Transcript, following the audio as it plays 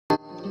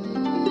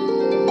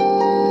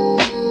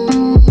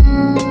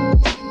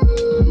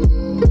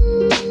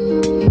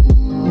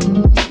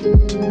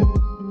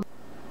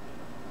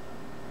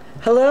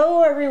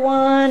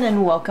everyone,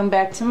 and welcome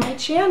back to my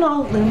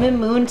channel, Lumen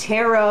Moon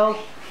Tarot.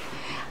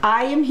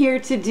 I am here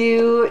to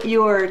do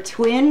your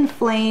twin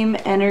flame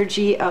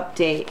energy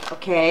update,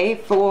 okay,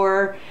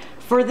 for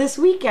this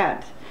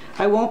weekend.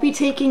 I won't be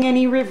taking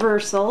any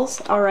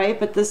reversals, all right,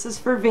 but this is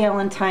for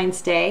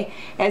Valentine's Day.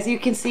 As you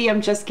can see,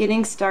 I'm just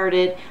getting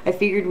started. I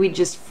figured we'd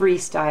just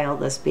freestyle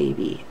this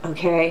baby,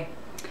 okay?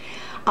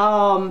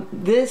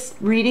 This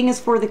reading is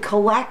for the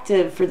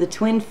collective, for the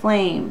twin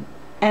flame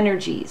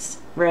energies,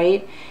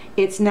 right?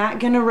 It's not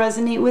going to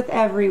resonate with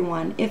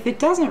everyone. If it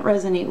doesn't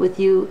resonate with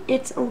you,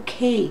 it's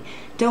okay.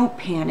 Don't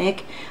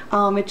panic.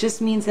 It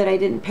just means that I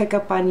didn't pick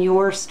up on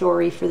your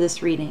story for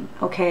this reading,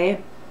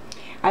 okay?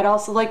 I'd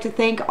also like to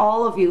thank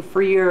all of you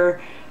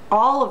for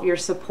all of your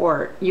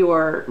support,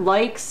 your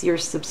likes, your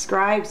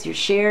subscribes, your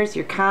shares,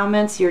 your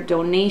comments, your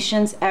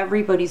donations.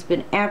 Everybody's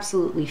been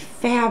absolutely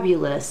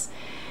fabulous,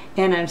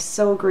 and I'm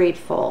so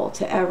grateful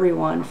to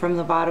everyone from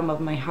the bottom of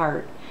my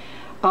heart.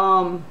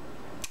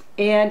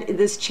 And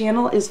this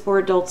channel is for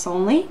adults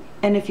only,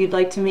 and if you'd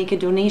like to make a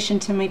donation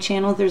to my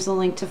channel, there's a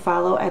link to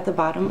follow at the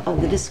bottom of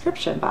the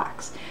description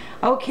box.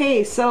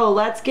 Okay, so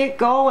let's get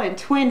going.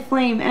 Twin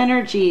flame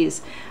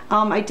energies.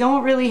 I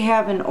don't really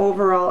have an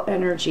overall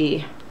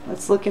energy.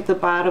 Let's look at the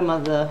bottom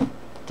of the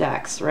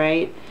decks,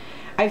 right?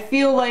 I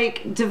feel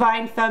like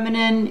Divine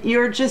Feminine,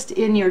 you're just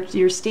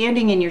you're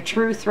standing in your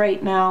truth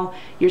right now.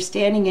 You're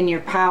standing in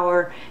your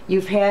power.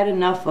 You've had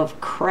enough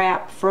of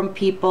crap from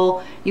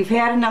people. You've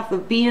had enough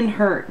of being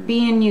hurt,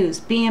 being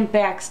used, being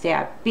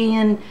backstabbed,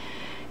 being,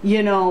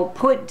 you know,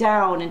 put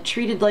down and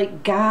treated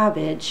like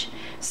garbage.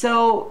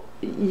 So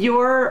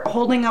you're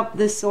holding up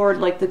this sword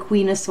like the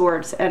Queen of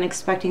Swords and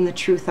expecting the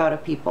truth out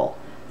of people.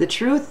 The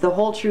truth, the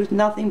whole truth,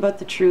 nothing but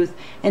the truth.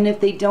 And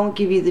if they don't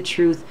give you the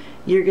truth,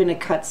 you're going to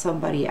cut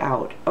somebody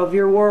out of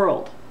your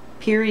world,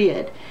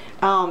 period.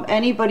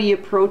 Anybody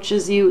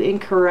approaches you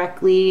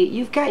incorrectly,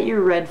 you've got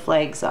your red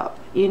flags up.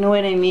 You know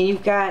what I mean?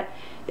 You've got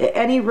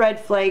any red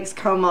flags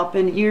come up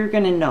and you're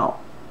going to know,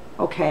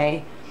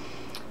 okay?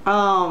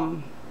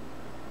 And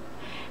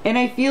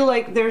I feel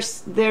like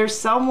there's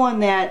someone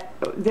that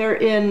they're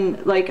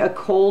in like a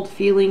cold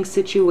feeling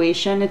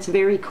situation. It's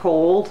very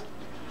cold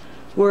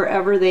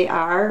wherever they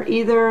are.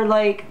 Either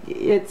like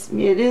it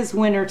is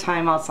winter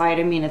time outside.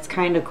 I mean, it's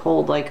kind of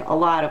cold like a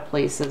lot of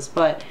places,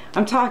 but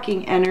I'm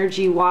talking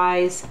energy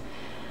wise.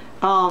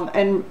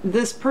 And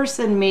this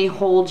person may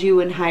hold you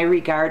in high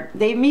regard.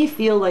 They may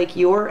feel like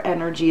your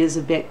energy is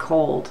a bit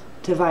cold,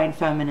 Divine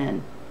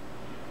Feminine.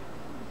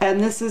 And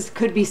this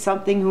could be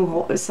someone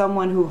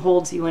who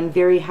holds you in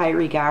very high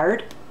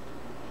regard.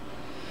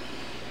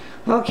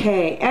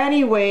 Okay,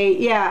 anyway,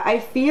 yeah, I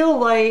feel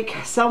like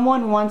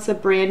someone wants a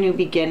brand new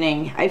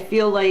beginning. I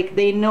feel like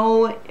they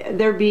know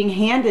they're being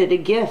handed a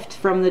gift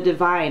from the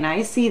divine.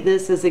 I see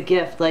this as a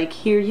gift, like,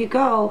 here you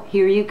go,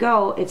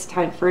 it's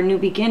time for a new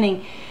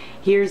beginning.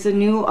 Here's a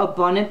new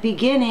abundant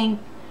beginning,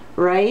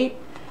 right?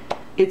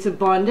 It's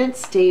abundant,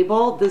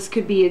 stable. This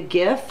could be a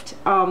gift.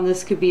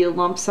 This could be a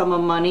lump sum of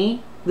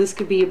money. This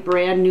could be a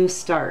brand new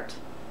start,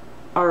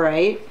 all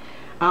right?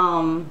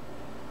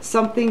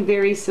 Something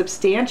very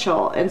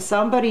substantial, and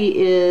somebody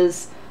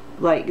is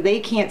like, they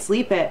can't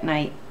sleep at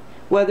night,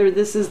 whether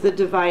this is the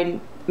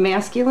divine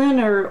masculine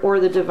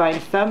or the divine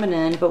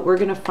feminine, but we're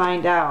gonna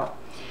find out.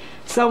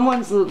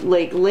 Someone's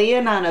like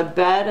laying on a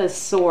bed of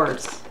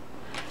swords,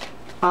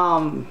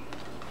 and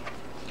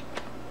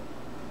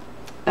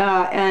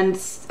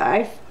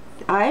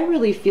I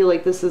really feel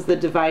like this is the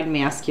divine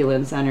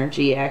masculine's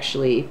energy,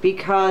 actually,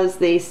 because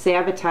they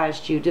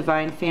sabotaged you,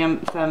 divine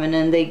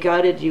feminine. They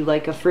gutted you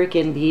like a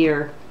freaking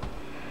deer.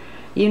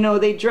 You know,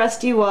 they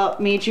dressed you up,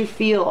 made you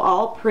feel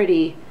all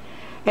pretty,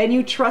 and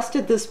you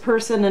trusted this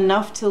person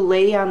enough to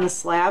lay on the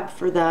slab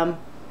for them.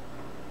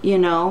 You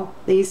know,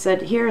 they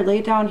said, here,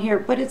 lay down here,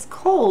 but it's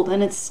cold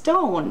and it's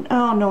stone.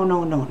 Oh, no,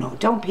 no, no, no,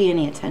 don't pay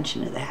any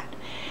attention to that.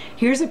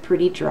 Here's a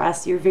pretty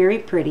dress, you're very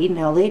pretty,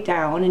 now lay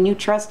down. And you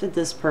trusted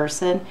this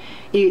person.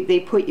 They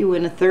put you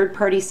in a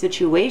third-party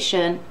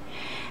situation,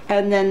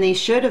 and then they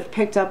should have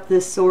picked up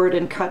this sword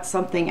and cut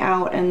something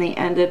out, and they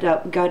ended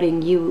up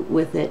gutting you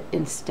with it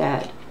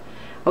instead.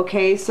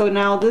 Okay, so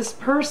now this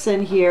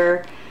person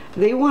here,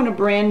 they want a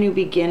brand new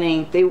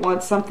beginning. They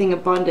want something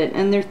abundant,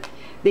 and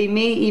they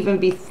may even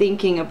be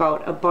thinking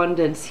about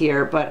abundance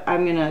here, but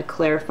I'm going to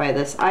clarify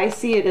this. I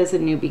see it as a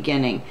new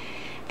beginning,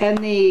 and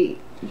they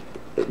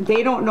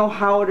don't know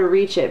how to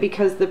reach it,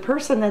 because the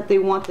person that they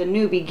want the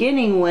new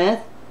beginning with,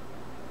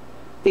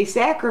 they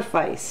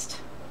sacrificed.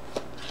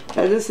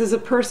 This is a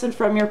person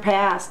from your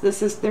past.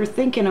 They're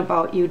thinking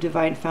about you,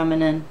 Divine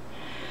Feminine.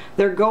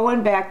 They're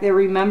going back, they're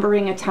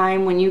remembering a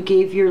time when you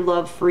gave your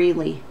love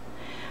freely,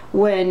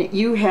 when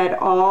you had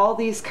all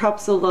these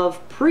cups of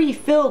love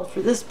pre-filled for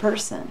this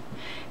person,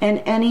 and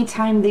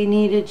anytime they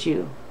needed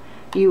you,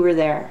 you were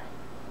there,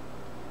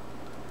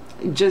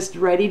 just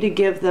ready to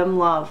give them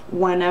love.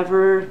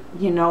 Whenever,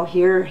 you know,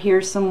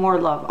 here's some more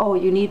love. Oh,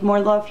 you need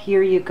more love?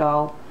 Here you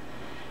go.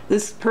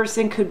 This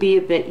person could be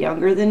a bit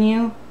younger than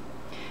you,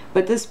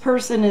 But this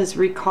person is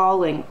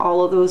recalling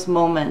all of those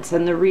moments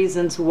and the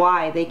reasons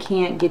why they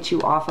can't get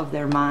you off of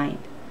their mind.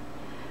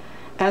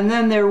 And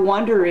then they're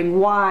wondering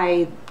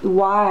why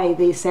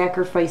they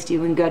sacrificed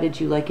you and gutted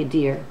you like a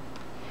deer.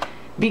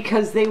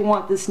 Because they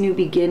want this new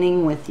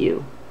beginning with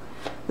you.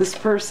 This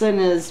person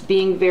is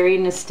being very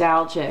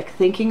nostalgic,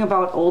 thinking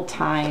about old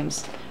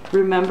times,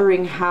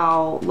 remembering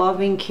how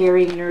loving,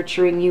 caring,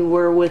 nurturing you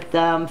were with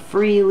them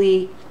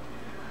freely,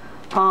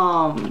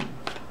 and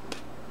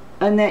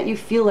that you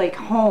feel like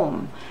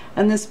home.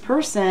 And this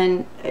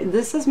person,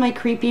 this is my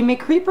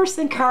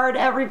person card.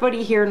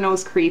 Everybody here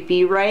knows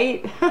creepy,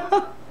 right?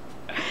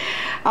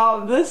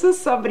 This is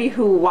somebody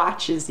who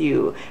watches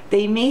you.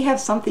 They may have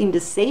something to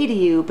say to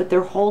you, but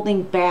they're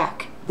holding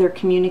back their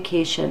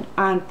communication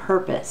on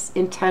purpose,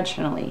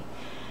 intentionally.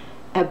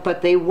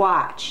 But they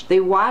watch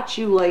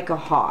you like a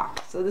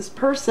hawk. So this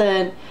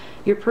person,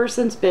 your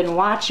person's been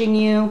watching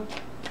you,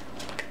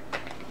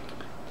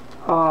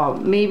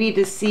 maybe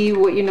to see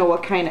what, you know,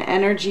 what kind of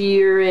energy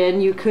you're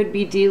in. You could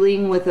be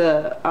dealing with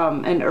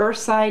an earth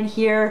sign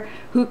here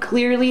who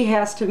clearly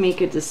has to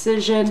make a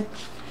decision.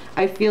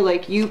 I feel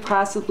like you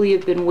possibly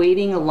have been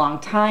waiting a long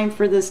time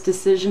for this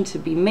decision to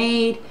be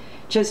made,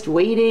 just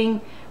waiting,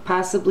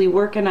 possibly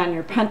working on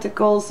your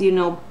pentacles, you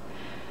know,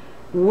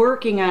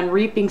 working on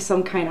reaping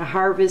some kind of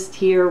harvest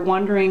here,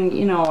 wondering,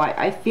 you know,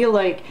 I feel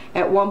like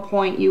at one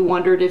point you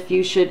wondered if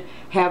you should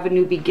have a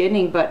new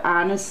beginning, but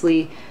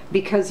honestly,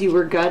 because you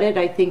were gutted,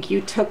 I think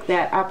you took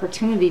that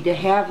opportunity to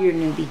have your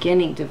new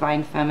beginning,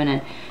 Divine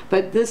Feminine.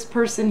 But this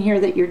person here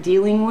that you're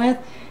dealing with,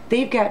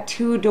 they've got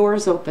two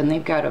doors open.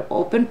 They've got an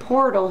open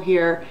portal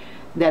here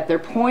that they're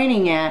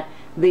pointing at.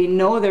 They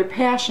know they're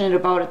passionate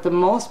about it the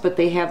most, but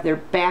they have their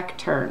back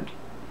turned.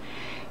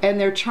 And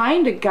they're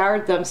trying to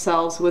guard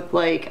themselves with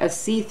like a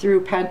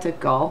see-through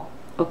pentacle,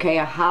 okay,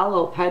 a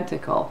hollow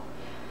pentacle.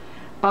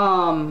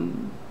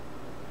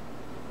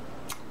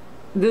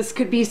 This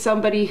could be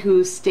somebody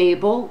who's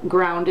stable,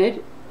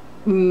 grounded,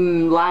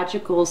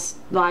 logical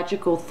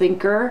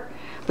thinker,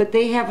 but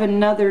they have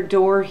another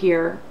door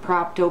here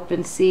propped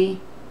open, see?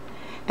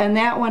 And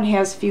that one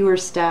has fewer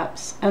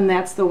steps, and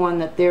that's the one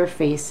that they're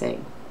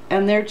facing.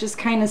 And they're just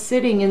kind of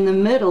sitting in the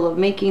middle of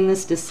making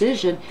this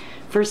decision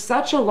for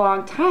such a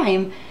long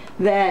time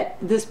that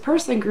this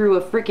person grew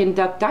a freaking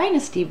Duck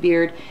Dynasty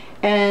beard,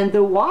 and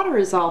the water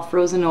is all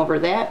frozen over.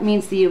 That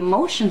means the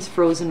emotion's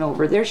frozen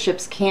over. Their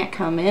ships can't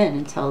come in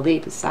until they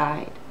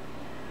decide.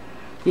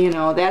 You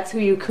know, that's who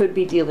you could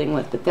be dealing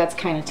with, but that's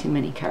kind of too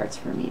many cards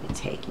for me to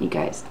take. You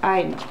guys,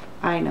 I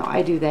know,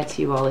 I do that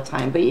to you all the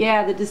time. But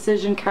yeah, the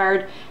decision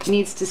card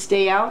needs to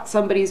stay out.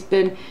 Somebody's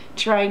been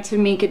trying to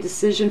make a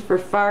decision for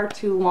far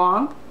too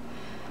long.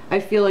 I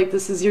feel like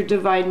this is your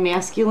Divine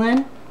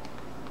Masculine.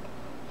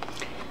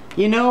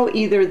 You know,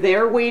 either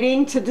they're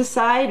waiting to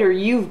decide or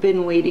you've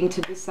been waiting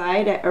to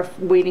decide, or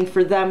waiting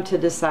for them to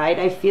decide.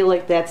 I feel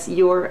like that's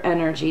your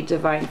energy,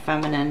 Divine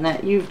Feminine,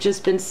 that you've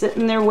just been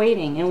sitting there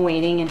waiting and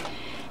waiting, and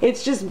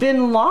it's just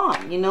been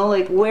long, you know,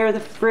 like where the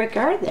frick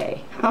are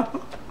they?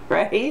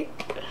 Right?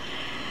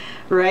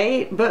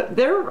 Right? But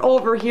they're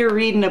over here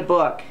reading a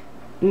book,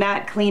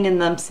 not cleaning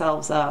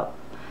themselves up.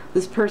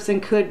 This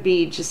person could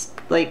be just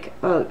like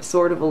a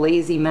sort of a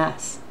lazy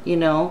mess, you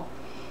know?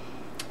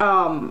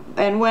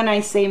 And when I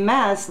say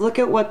mess, look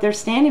at what they're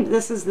standing.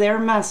 This is their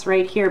mess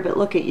right here, but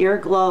look at your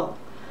glow.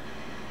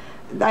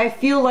 I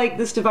feel like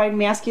this Divine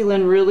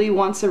Masculine really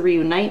wants a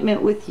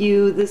reunitement with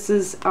you. This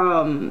is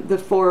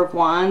the Four of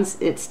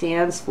Wands. It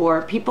stands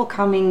for people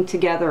coming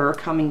together or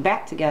coming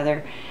back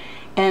together,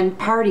 and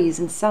parties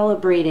and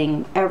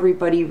celebrating,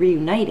 everybody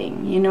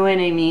reuniting. You know what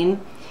I mean?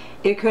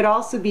 It could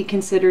also be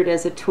considered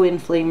as a twin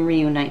flame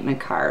reunitement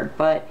card,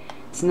 but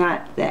it's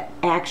not that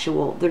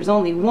actual. There's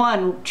only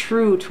one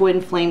true twin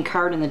flame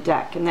card in the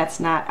deck, and that's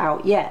not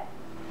out yet.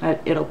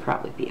 It'll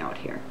probably be out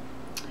here.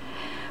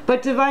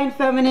 But Divine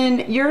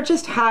Feminine, you're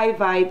just high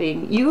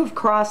vibing. You have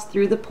crossed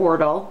through the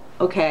portal,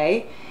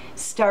 okay?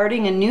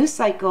 Starting a new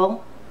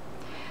cycle.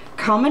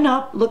 Coming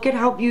up, look at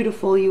how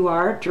beautiful you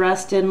are,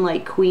 dressed in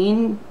like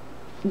queen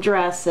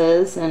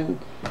dresses and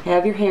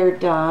have your hair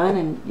done,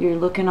 and you're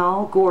looking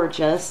all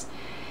gorgeous.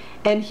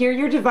 And here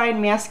your Divine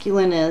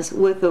Masculine is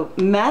with a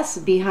mess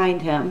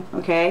behind him,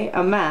 okay?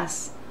 A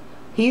mess.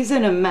 He's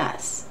in a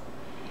mess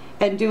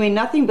and doing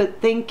nothing but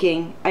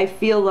thinking. I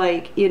feel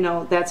like, you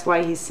know, that's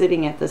why he's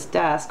sitting at this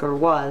desk, or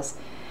was.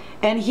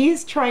 And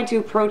he's trying to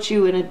approach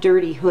you in a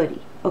dirty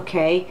hoodie,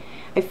 okay?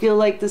 I feel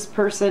like this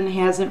person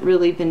hasn't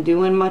really been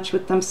doing much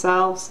with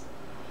themselves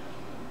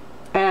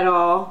at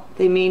all.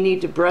 They may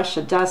need to brush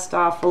the dust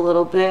off a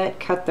little bit,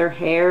 cut their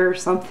hair or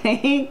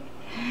something.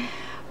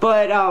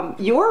 But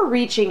you're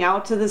reaching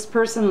out to this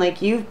person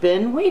like you've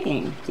been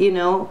waiting, you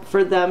know,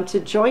 for them to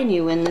join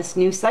you in this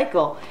new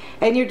cycle.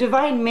 And your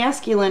Divine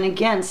Masculine,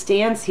 again,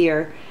 stands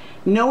here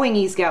knowing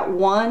he's got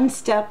one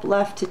step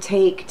left to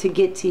take to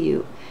get to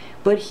you.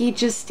 But he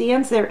just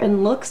stands there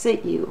and looks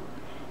at you,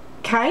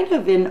 kind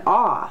of in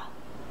awe.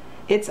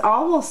 It's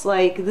almost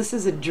like this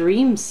is a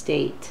dream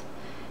state.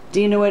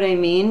 Do you know what I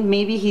mean?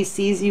 Maybe he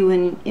sees you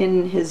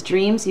in his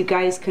dreams. You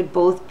guys could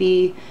both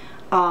be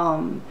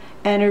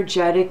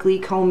energetically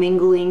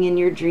commingling in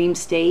your dream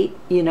state,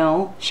 you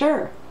know,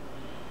 sure.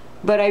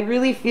 But I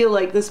really feel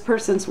like this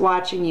person's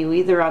watching you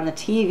either on the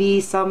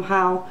TV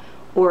somehow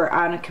or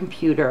on a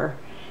computer,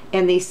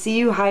 and they see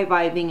you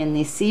high-vibing and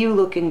they see you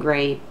looking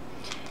great,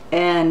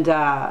 and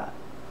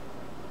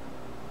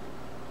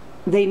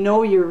they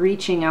know you're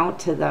reaching out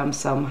to them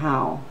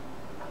somehow.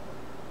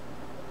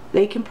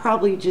 They can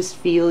probably just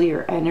feel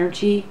your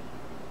energy,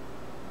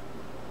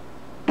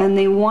 and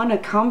they want to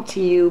come to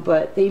you,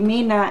 but they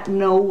may not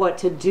know what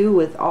to do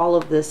with all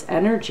of this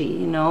energy,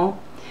 you know.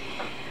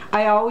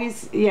 I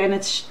always, yeah, and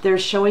they're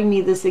showing me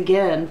this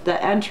again,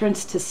 the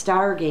entrance to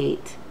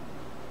Stargate,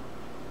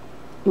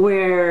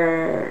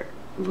 where,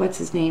 what's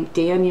his name,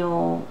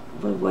 Daniel,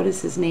 what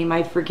is his name,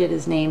 I forget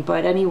his name,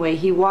 but anyway,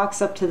 he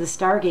walks up to the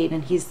Stargate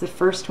and he's the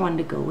first one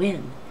to go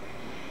in,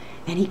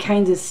 and he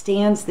kind of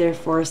stands there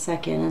for a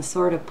second and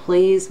sort of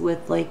plays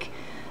with like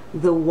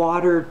the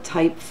water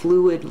type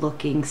fluid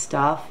looking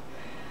stuff,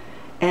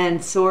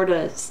 and sort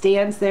of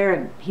stands there,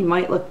 and he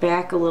might look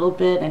back a little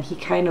bit, and he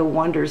kind of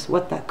wonders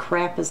what the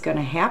crap is going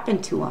to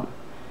happen to him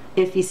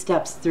if he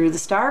steps through the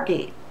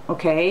Stargate,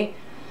 okay?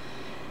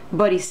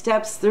 But he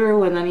steps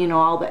through, and then, you know,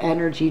 all the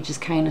energy just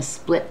kind of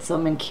splits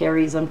him and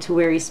carries him to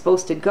where he's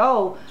supposed to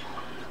go.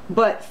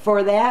 But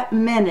for that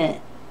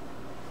minute,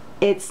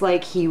 it's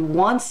like he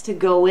wants to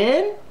go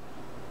in,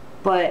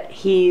 but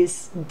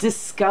he's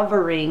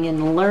discovering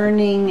and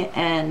learning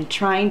and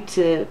trying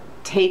to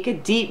take a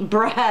deep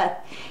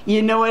breath,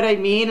 you know what I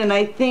mean? And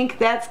I think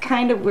that's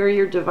kind of where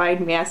your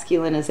divine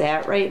masculine is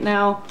at right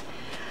now.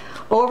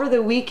 Over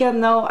the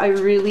weekend though, I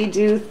really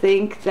do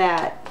think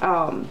that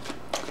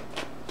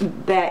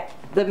that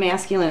the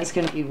masculine is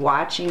going to be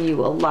watching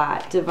you a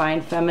lot,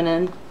 divine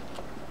feminine,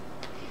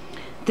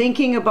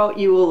 thinking about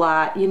you a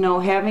lot, you know,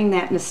 having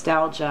that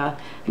nostalgia,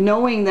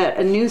 knowing that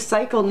a new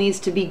cycle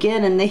needs to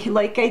begin, and they,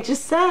 like I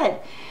just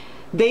said,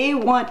 they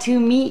want to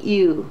meet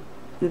you.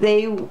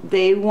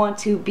 They want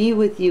to be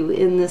with you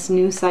in this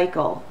new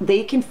cycle.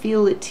 They can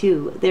feel it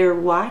too. They're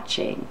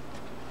watching.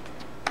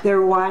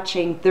 They're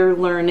watching. They're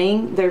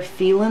learning. They're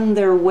feeling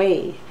their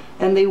way.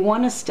 And they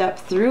want to step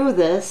through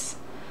this,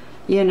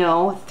 you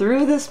know,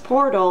 through this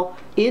portal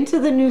into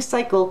the new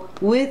cycle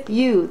with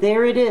you.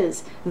 There it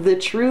is. The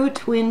true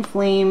twin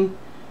flame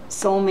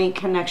soulmate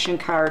connection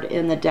card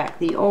in the deck.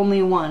 The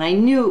only one. I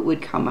knew it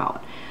would come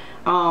out.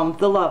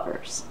 The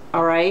Lovers.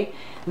 All right.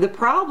 The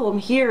problem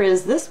here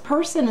is this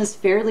person is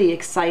fairly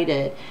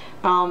excited.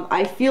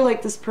 I feel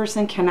like this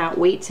person cannot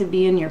wait to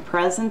be in your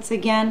presence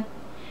again,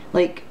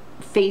 like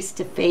face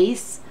to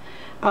face.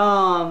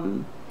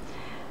 And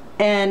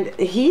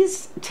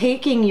he's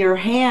taking your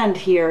hand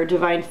here,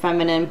 divine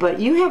feminine,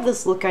 but you have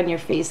this look on your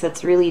face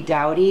that's really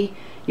doubty.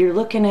 You're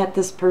looking at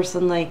this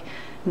person like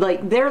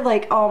they're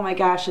like, oh my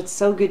gosh, it's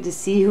so good to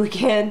see you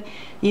again.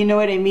 You know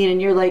what I mean?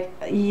 And you're like,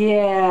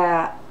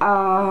 yeah,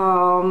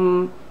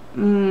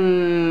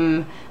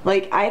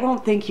 like, I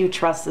don't think you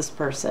trust this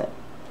person.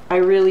 I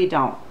really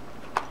don't.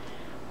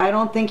 I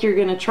don't think you're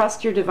going to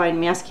trust your divine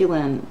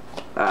masculine.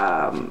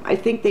 I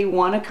think they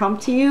want to come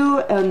to you,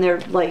 and they're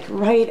like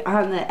right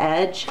on the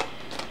edge,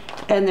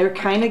 and they're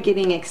kind of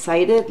getting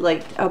excited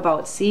like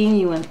about seeing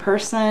you in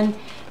person.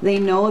 They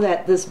know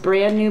that this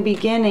brand new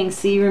beginning,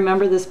 see,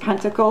 remember this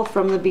pentacle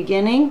from the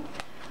beginning?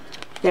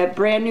 That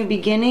brand new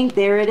beginning,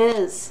 there it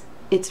is.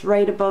 It's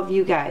right above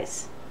you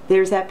guys.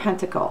 There's that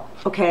pentacle,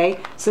 okay?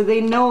 So they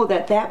know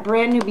that that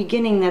brand new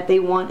beginning that they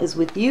want is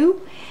with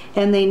you,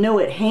 and they know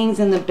it hangs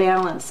in the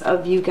balance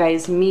of you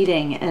guys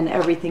meeting and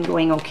everything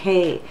going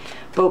okay.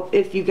 But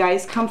if you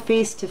guys come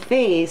face to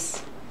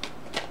face,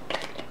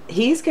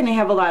 he's going to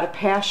have a lot of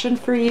passion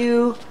for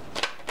you,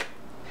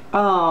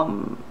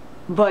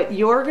 but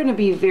you're going to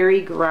be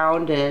very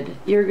grounded.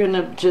 You're going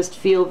to just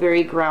feel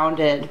very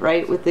grounded,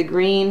 right? With the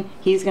green,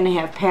 he's going to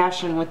have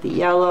passion with the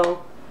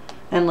yellow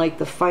and like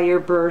the fire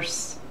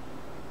bursts.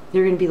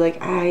 You're going to be like,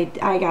 I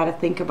got to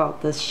think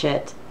about this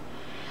shit.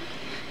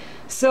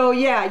 So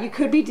yeah, you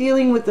could be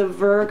dealing with a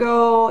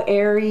Virgo,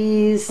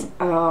 Aries.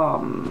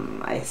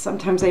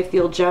 Sometimes I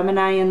feel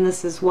Gemini in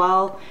this as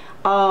well.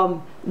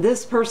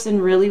 This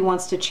person really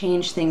wants to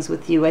change things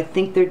with you. I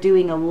think they're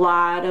doing a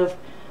lot of,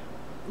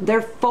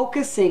 they're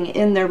focusing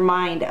in their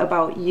mind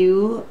about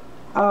you,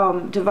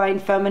 divine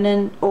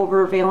feminine,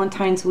 over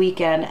Valentine's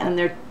weekend,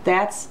 and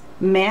that's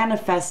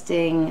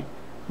manifesting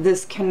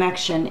this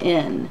connection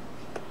in.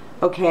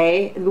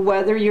 Okay,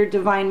 whether your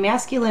divine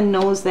masculine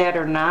knows that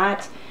or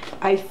not,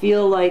 I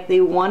feel like they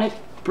want to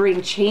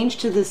bring change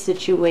to the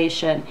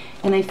situation,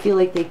 and I feel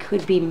like they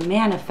could be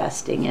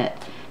manifesting it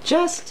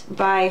just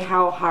by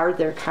how hard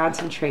they're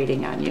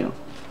concentrating on you.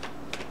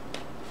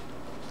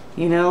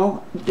 You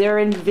know, they're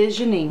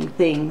envisioning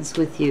things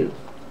with you.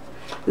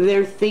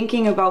 They're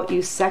thinking about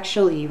you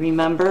sexually,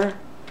 remember?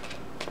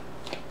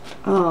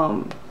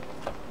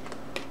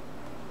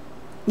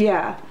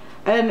 Yeah.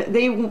 And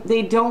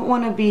they don't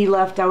want to be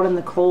left out in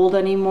the cold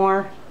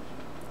anymore.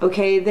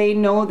 Okay, they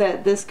know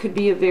that this could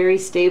be a very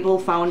stable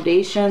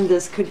foundation.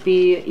 This could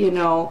be, you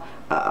know,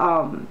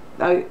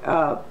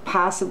 a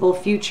possible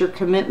future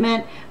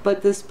commitment,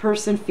 but this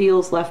person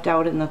feels left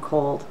out in the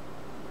cold.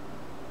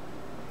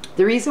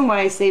 The reason why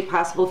I say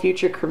possible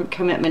future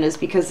commitment is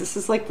because this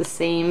is like the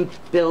same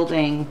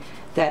building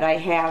that I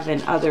have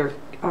in other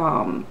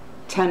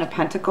Ten of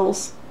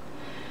Pentacles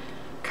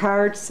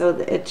cards, so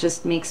it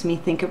just makes me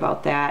think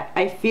about that.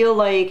 I feel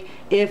like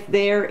if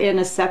they're in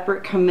a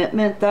separate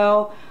commitment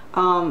though,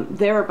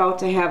 they're about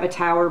to have a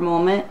tower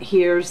moment.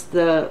 Here's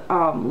the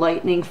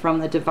lightning from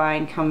the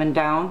divine coming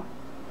down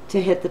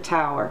to hit the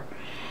tower.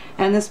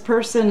 And this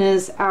person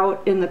is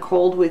out in the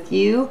cold with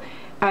you.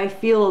 I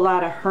feel a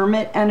lot of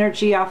hermit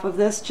energy off of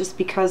this just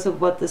because of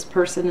what this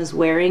person is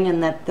wearing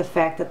and that the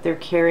fact that they're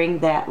carrying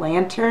that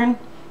lantern.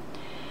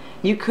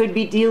 You could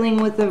be dealing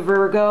with a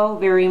Virgo,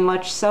 very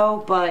much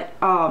so, but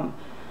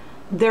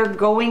they're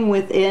going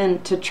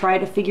within to try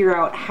to figure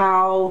out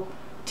how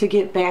to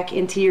get back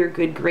into your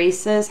good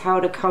graces, how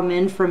to come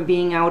in from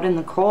being out in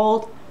the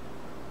cold.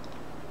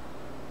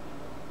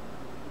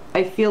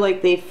 I feel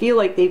like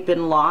they've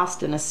been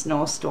lost in a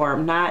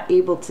snowstorm, not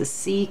able to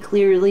see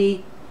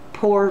clearly,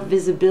 poor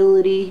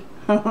visibility.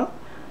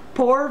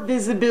 Poor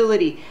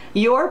visibility.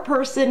 Your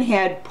person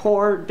had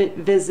poor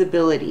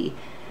visibility,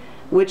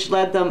 which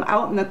led them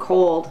out in the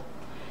cold,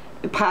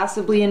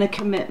 possibly in a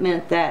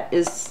commitment that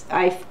is,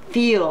 I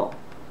feel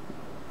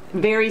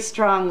very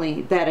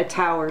strongly that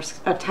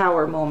a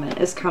tower moment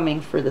is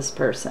coming for this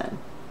person.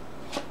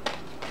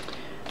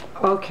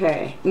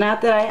 Okay,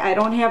 not that I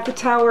don't have the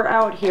tower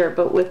out here,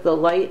 but with the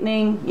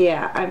lightning,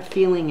 yeah, I'm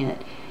feeling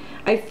it.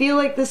 I feel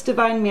like this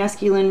divine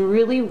masculine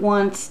really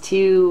wants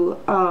to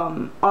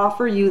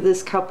offer you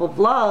this cup of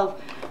love,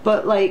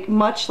 but like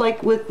much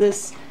like with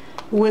this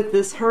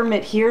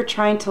hermit here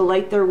trying to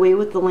light their way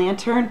with the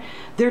lantern,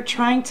 they're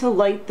trying to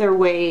light their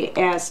way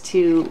as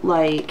to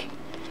like,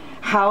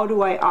 how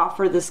do I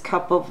offer this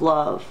cup of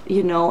love?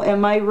 You know,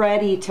 am I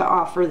ready to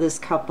offer this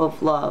cup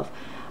of love?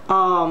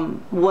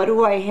 What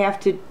do I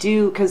have to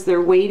do? Because they're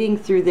wading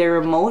through their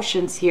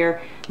emotions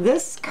here.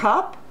 This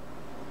cup,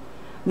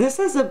 this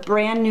is a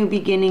brand new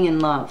beginning in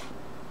love.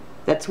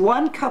 That's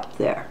one cup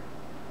there.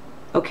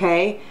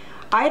 Okay?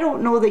 I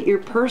don't know that your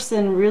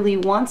person really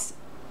wants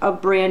a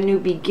brand new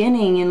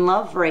beginning in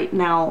love right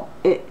now.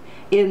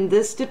 In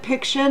this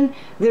depiction,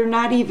 they're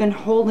not even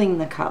holding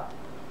the cup.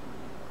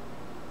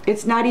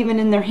 It's not even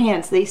in their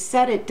hands. They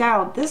set it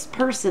down. This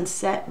person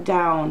set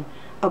down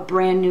a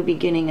brand new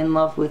beginning in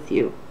love with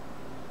you.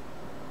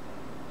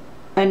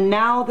 And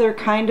now they're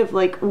kind of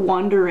like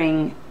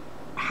wondering,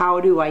 how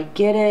do I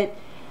get it?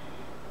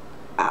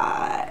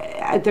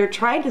 They're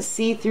trying to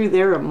see through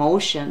their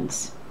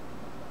emotions.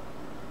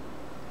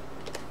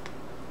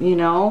 You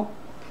know?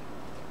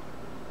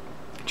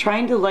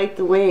 Trying to light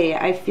the way.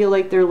 I feel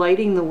like they're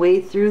lighting the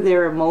way through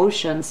their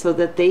emotions so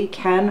that they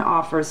can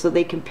offer, so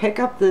they can pick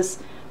up this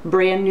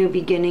brand new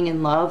beginning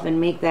in love and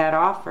make that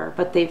offer.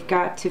 But they've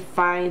got to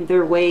find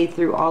their way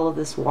through all of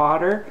this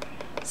water,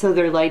 so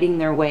they're lighting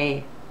their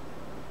way.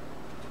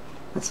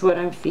 That's what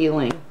I'm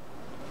feeling.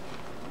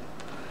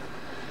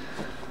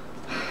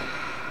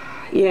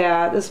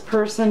 Yeah, this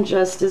person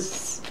just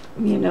is,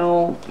 you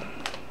know,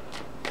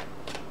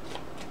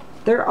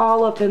 they're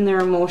all up in their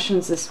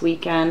emotions this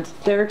weekend.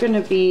 They're going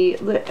to be,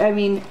 I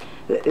mean,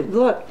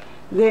 look,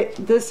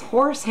 this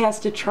horse has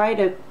to try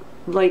to,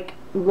 like,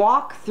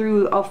 walk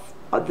through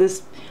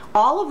this,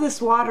 all of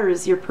this water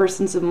is your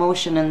person's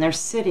emotion, and they're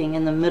sitting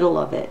in the middle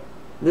of it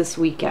this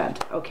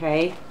weekend,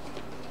 okay?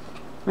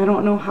 I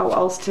don't know how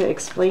else to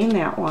explain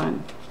that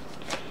one.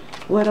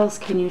 What else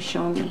can you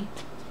show me?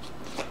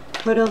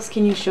 What else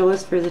can you show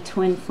us for the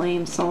twin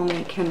flame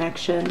soulmate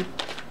connection?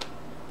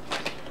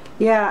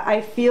 Yeah,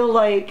 I feel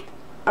like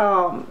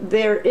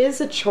there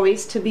is a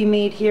choice to be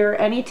made here.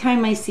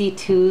 Anytime I see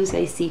twos,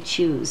 I see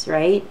choose,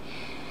 right?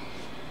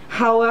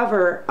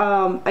 However,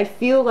 I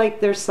feel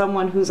like there's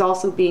someone who's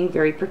also being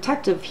very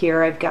protective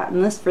here. I've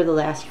gotten this for the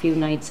last few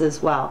nights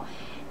as well.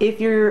 If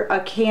you're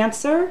a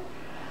Cancer,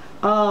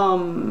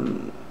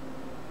 and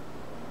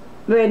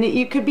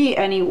you could be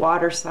any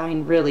water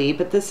sign really,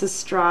 but this is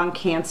strong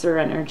Cancer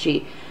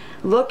energy.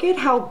 Look at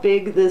how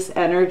big this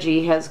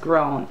energy has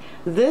grown.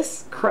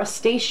 This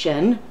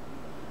crustacean,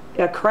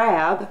 a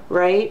crab,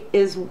 right,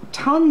 is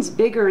tons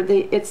bigger.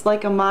 It's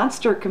like a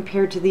monster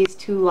compared to these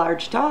two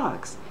large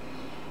dogs.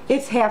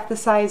 It's half the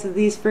size of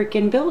these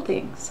freaking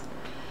buildings.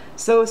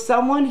 So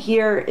someone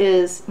here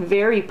is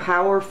very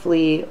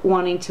powerfully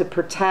wanting to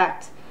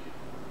protect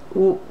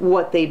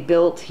what they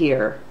built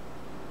here.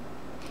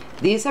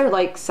 These are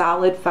like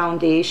solid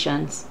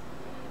foundations,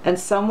 and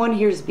someone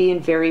here is being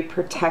very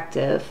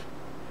protective.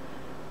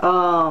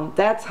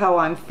 That's how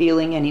I'm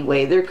feeling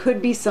anyway. There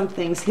could be some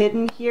things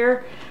hidden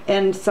here,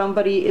 and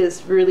somebody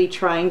is really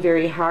trying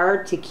very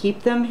hard to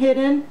keep them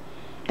hidden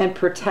and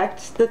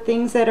protect the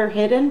things that are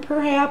hidden,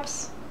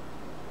 perhaps.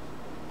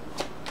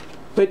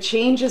 But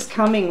change is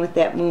coming with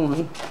that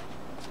moon.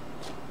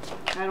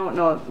 I don't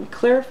know.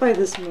 Clarify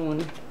this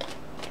moon.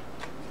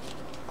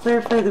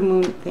 Clarify the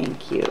moon.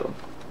 Thank you.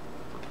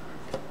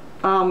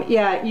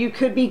 Yeah, you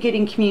could be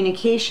getting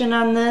communication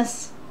on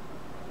this.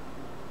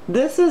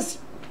 This is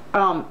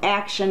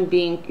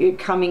action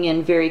coming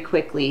in very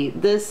quickly.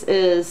 This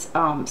is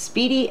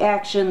speedy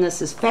action.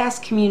 This is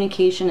fast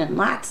communication, and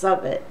lots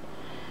of it.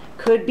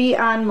 Could be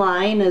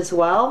online as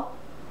well.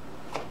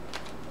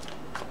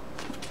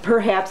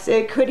 Perhaps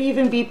it could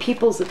even be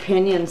people's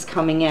opinions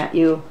coming at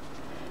you.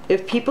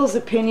 If people's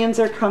opinions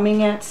are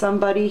coming at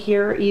somebody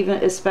here,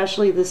 even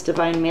especially this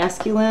divine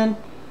masculine,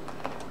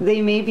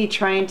 they may be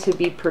trying to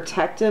be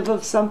protective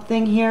of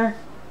something here.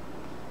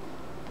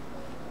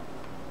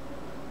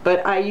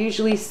 But I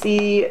usually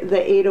see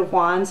the Eight of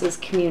Wands as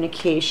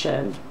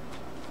communication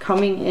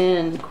coming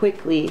in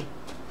quickly.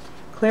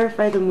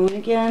 Clarify the Moon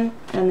again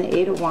and the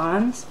Eight of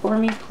Wands for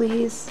me,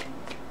 please.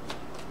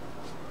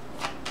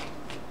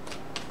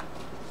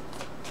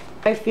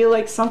 I feel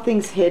like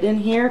something's hidden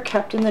here,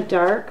 kept in the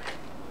dark.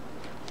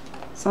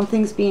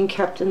 Something's being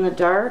kept in the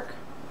dark.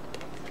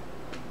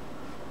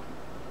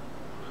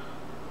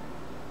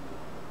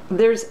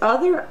 There's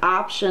other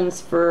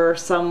options for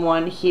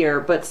someone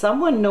here, but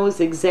someone knows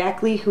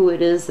exactly who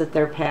it is that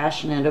they're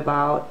passionate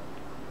about.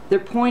 They're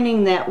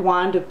pointing that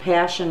wand of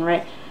passion,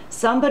 right?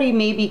 Somebody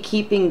may be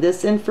keeping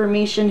this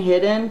information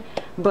hidden,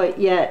 but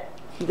yet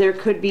there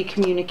could be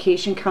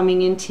communication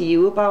coming into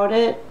you about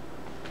it.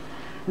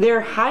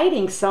 They're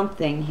hiding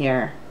something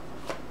here.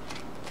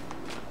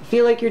 I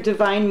feel like your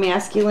divine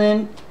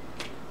masculine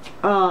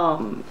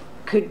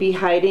could be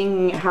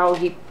hiding how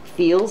he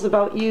feels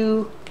about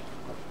you.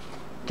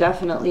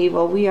 Definitely.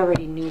 Well, we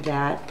already knew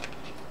that.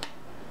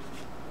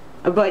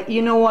 But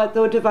you know what,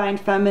 though, divine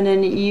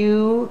feminine,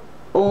 you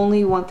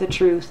only want the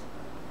truth.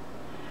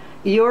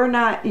 You're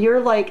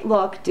like,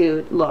 look,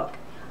 dude, look,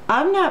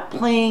 I'm not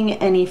playing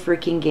any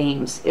freaking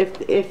games.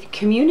 If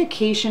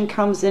communication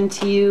comes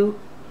into you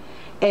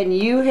and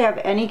you have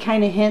any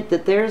kind of hint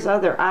that there's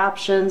other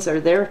options or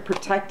they're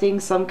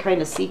protecting some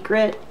kind of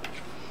secret,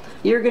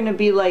 you're going to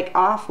be like,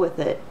 off with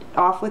it.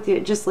 Off with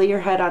it. Just lay your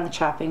head on the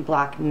chopping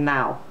block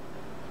now.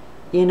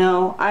 You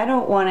know, I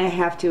don't want to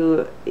have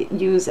to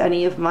use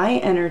any of my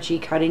energy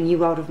cutting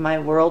you out of my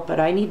world, but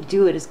I need to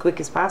do it as quick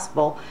as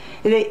possible.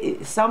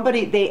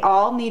 They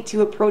all need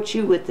to approach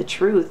you with the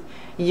truth.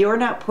 You're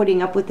not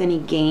putting up with any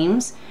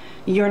games.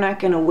 You're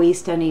not going to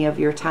waste any of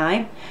your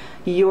time.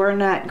 You're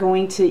not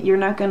going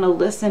to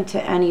listen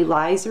to any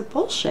lies or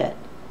bullshit.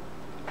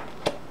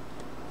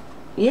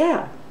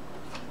 Yeah.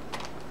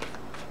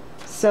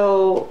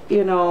 So,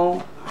 you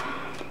know,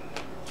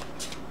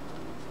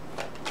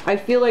 I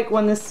feel like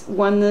when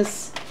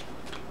this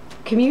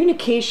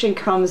communication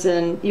comes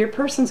in, your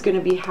person's going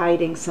to be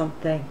hiding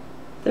something.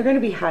 They're going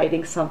to be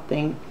hiding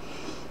something.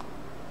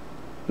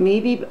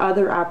 Maybe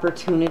other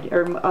opportunity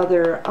or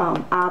other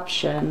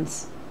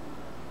options.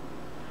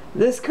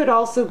 This could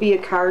also be a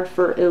card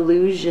for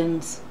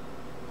illusions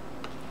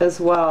as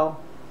well.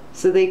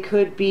 So they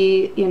could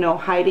be, you know,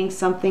 hiding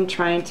something,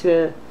 trying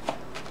to...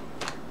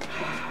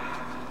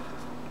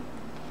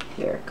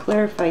 Here,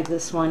 clarify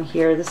this one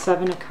here, the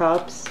Seven of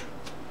Cups.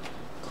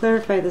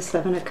 Clarify the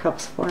Seven of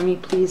Cups for me,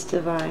 please,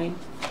 divine,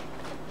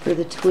 for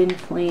the twin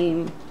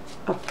flame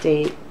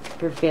update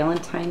for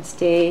Valentine's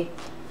Day.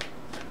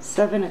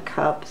 Seven of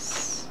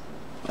Cups.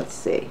 Let's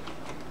see.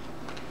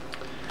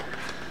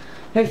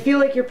 I feel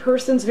like your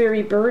person's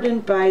very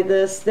burdened by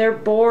this. They're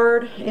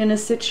bored in a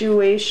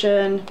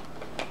situation.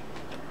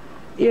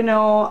 You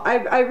know,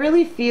 I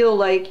really feel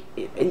like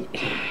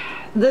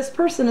this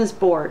person is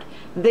bored.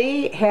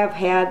 They have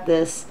had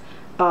this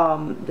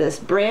this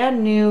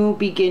brand new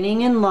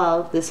beginning in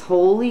love, this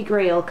holy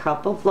grail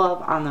cup of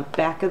love on the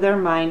back of their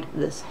mind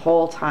this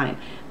whole time.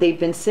 They've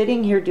been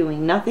sitting here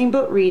doing nothing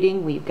but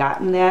reading. We've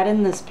gotten that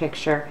in this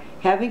picture,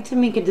 having to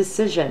make a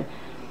decision.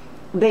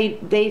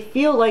 They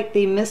feel like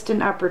they missed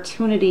an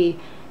opportunity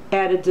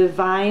at a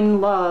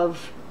divine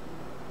love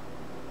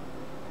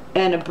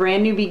and a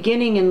brand new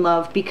beginning in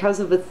love because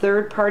of a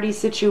third-party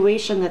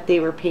situation that they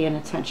were paying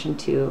attention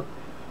to.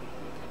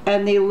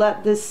 And they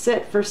let this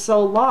sit for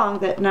so long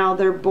that now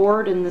they're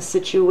bored in the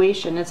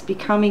situation. It's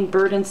becoming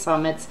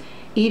burdensome. It's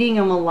eating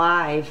them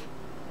alive.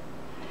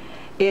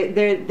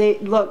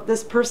 Look,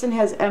 this person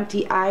has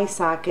empty eye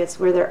sockets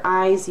where their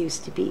eyes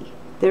used to be.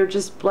 They're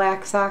just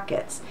black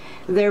sockets.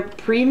 They're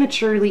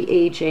prematurely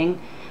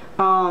aging,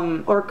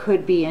 or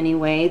could be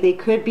anyway. They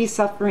could be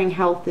suffering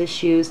health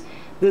issues.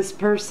 This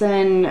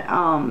person,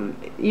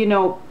 you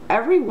know,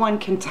 everyone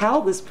can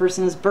tell this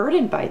person is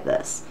burdened by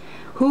this.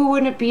 Who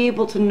wouldn't be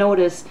able to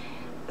notice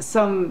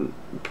some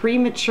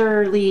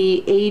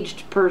prematurely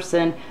aged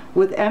person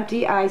with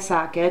empty eye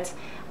sockets,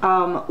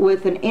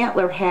 with an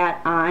antler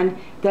hat on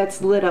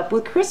that's lit up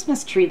with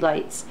Christmas tree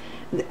lights?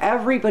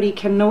 Everybody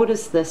can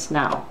notice this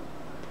now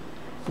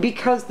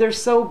because they're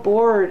so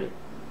bored.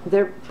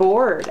 They're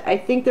bored. I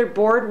think they're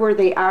bored where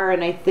they are,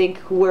 and I think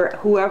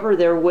whoever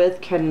they're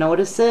with can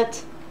notice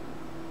it.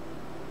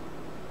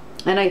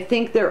 And I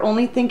think they're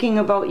only thinking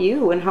about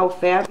you and how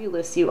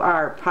fabulous you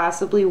are,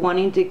 possibly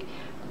wanting to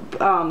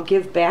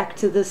give back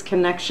to this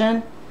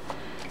connection.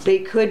 They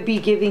could be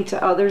giving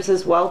to others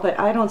as well, but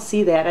I don't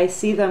see that. I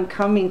see them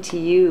coming to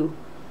you,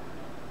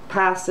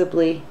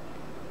 possibly.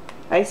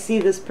 I see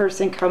this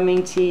person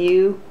coming to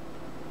you.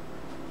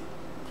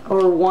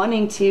 or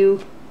wanting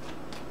to,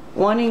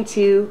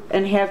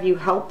 and have you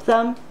help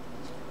them,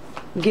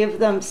 give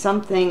them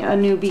something, a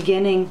new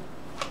beginning.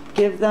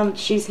 Give them,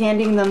 she's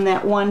handing them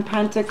that 1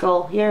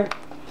 pentacle here.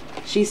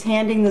 She's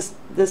handing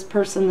this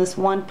person this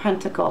 1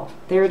 pentacle.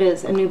 There it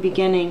is, a new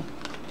beginning.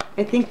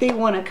 I think they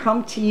want to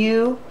come to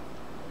you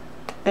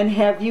and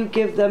have you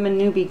give them a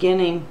new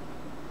beginning.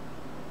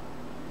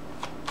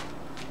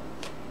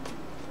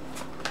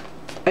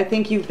 I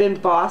think you've been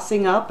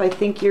bossing up. I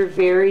think you're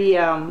very,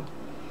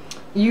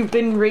 you've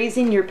been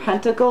raising your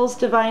pentacles,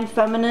 Divine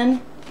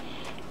Feminine,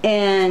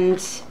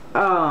 and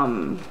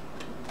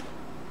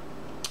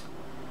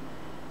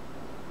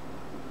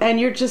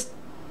you're just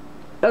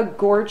a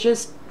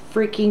gorgeous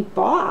freaking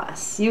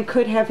boss. You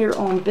could have your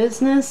own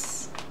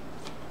business.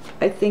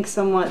 I think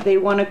somewhat they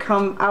want to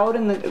come out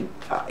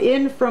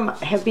from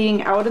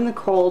being out in the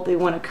cold. They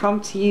want to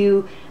come to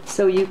you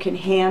so you can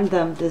hand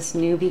them this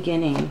new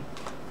beginning.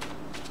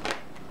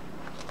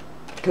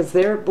 Because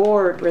they're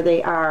bored where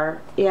they are.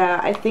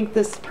 Yeah, I think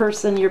this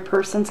person, your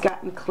person's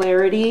gotten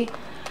clarity.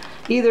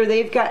 Either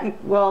they've gotten,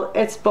 well,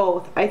 it's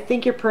both. I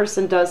think your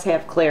person does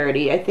have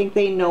clarity. I think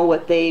they know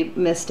what they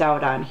missed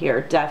out on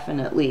here,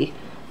 definitely.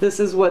 This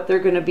is what they're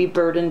going to be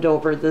burdened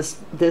over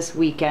this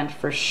weekend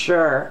for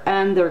sure.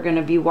 And they're going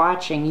to be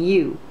watching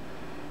you.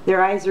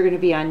 Their eyes are going to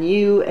be on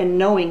you and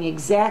knowing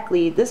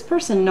exactly, this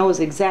person knows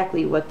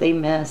exactly what they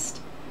missed.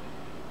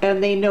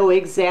 And they know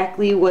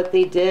exactly what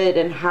they did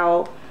and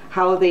how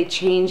they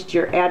changed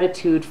your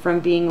attitude from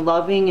being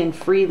loving and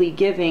freely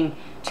giving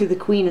to the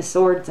Queen of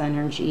Swords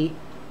energy.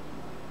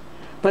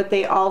 But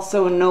they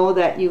also know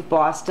that you've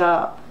bossed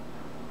up.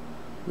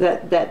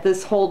 That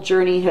this whole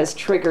journey has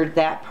triggered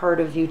that part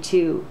of you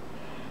too.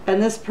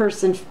 And this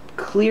person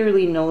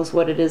clearly knows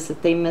what it is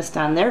that they missed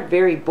on. They're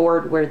very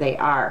bored where they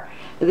are.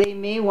 They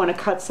may want to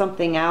cut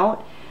something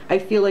out. I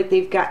feel like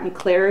they've gotten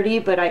clarity,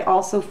 but I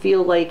also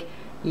feel like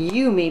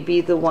you may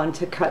be the one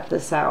to cut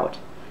this out.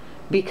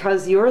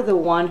 Because you're the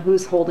one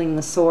who's holding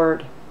the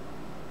sword.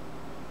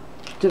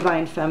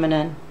 Divine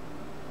Feminine.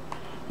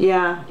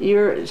 Yeah,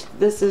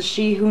 this is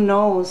she who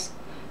knows.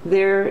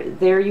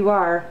 There you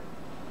are.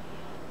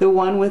 The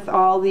one with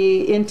all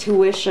the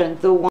intuition,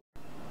 the one.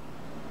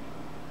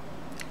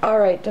 All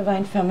right,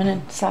 Divine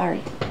Feminine,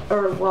 sorry.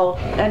 Or, well,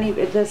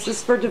 this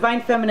is for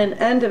Divine Feminine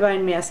and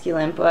Divine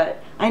Masculine,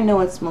 but I know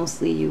it's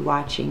mostly you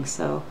watching,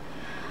 so.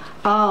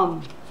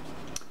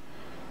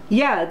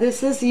 Yeah,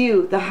 this is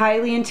you, the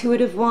highly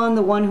intuitive one,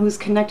 the one who's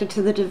connected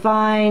to the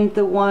divine,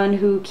 the one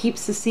who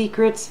keeps the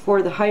secrets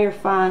for the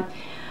Hierophant.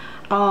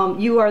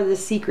 You are the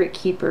secret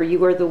keeper.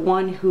 You are the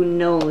one who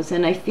knows,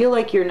 and I feel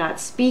like you're not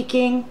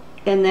speaking.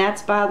 And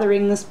that's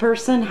bothering this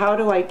person. How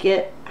do I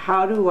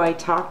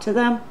talk to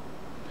them?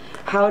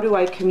 How do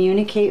I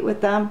communicate with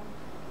them?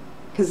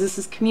 Because this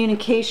is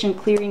communication,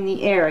 clearing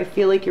the air. I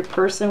feel like your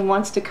person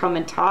wants to come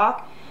and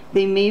talk.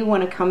 They may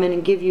want to come in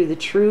and give you the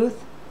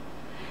truth.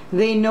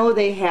 They know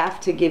they have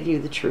to give you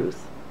the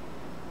truth.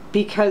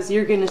 Because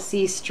you're going to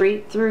see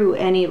straight through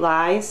any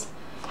lies.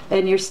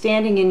 And you're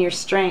standing in your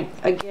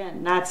strength.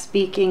 Again, not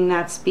speaking,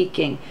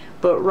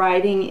 but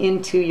riding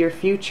into your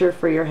future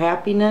for your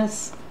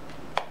happiness.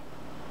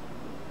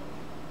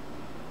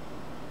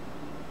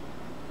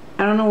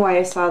 I don't know why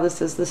I saw this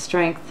as the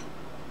strength,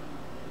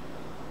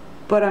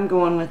 but I'm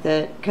going with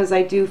it because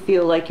I do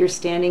feel like you're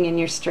standing in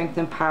your strength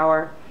and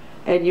power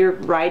and you're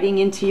riding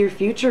into your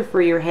future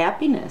for your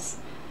happiness.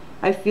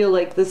 I feel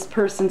like this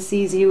person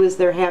sees you as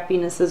their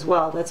happiness as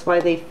well. That's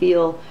why they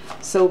feel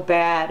so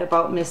bad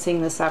about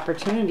missing this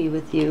opportunity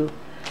with you.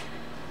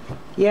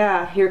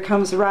 Yeah, here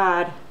comes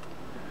Rod.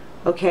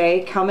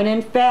 Okay, coming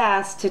in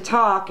fast to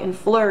talk and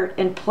flirt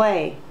and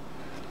play.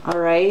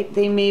 Alright,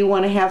 they may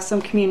want to have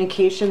some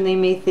communication. They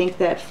may think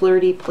that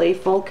flirty,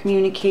 playful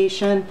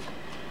communication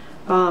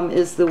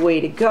is the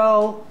way to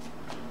go.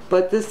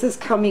 But this is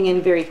coming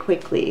in very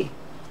quickly.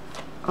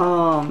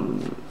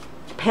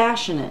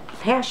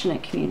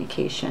 Passionate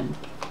communication.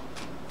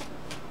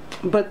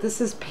 But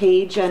this is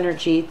page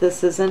energy.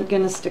 This isn't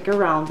going to stick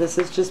around. This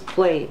is just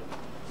play.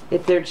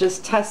 If they're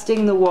just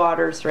testing the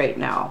waters right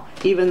now,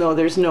 even though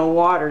there's no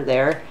water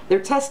there, they're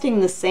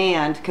testing the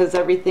sand because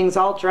everything's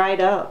all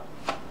dried up.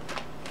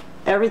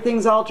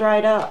 Everything's all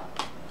dried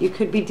up. You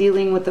could be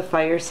dealing with the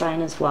fire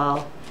sign as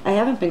well. I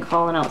haven't been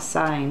calling out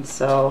signs,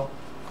 so.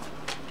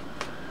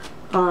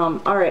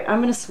 Alright, I'm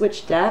going to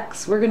switch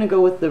decks. We're going to go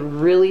with the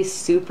really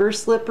super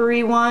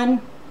slippery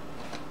one.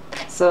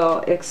 So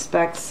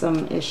expect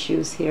some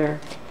issues here.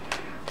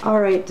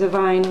 Alright,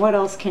 Divine, what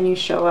else can you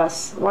show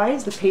us? Why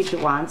is the Page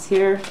of Wands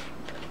here?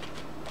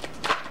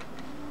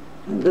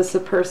 This is a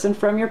person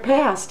from your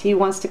past. He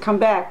wants to come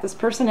back. This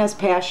person has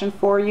passion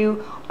for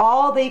you.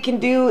 All they can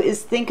do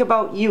is think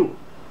about you.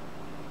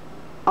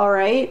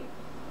 Alright?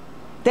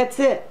 That's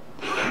it.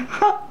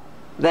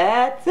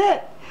 That's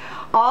it.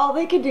 All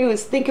they can do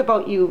is think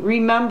about you,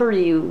 remember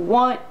you,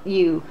 want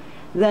you.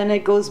 Then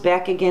it goes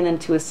back again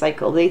into a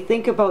cycle. They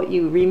think about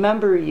you,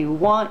 remember you,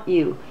 want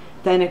you.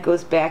 Then it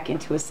goes back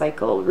into a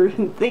cycle.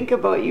 Think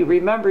about you,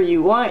 remember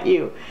you, want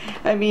you.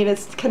 I mean,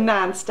 it's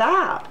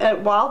non-stop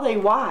while they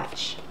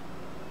watch.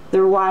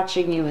 They're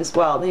watching you as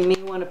well. They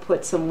may want to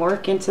put some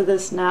work into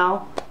this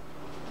now.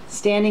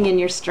 Standing in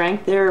your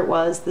strength. There it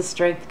was, the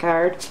strength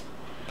card.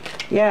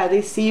 Yeah,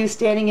 they see you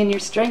standing in your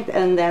strength,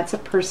 and that's a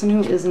person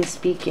who isn't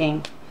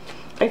speaking.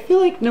 I feel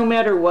like no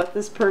matter what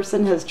this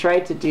person has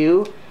tried to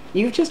do,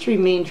 you've just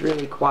remained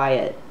really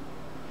quiet.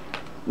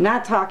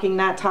 Not talking,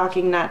 not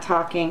talking, not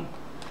talking.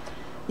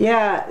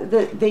 Yeah,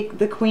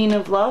 the Queen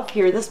of Love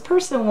here. This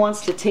person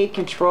wants to take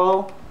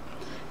control.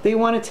 They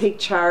want to take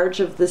charge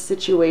of the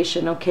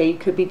situation. Okay, you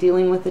could be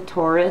dealing with a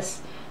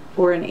Taurus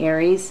or an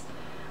Aries.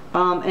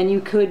 And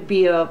you could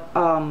be a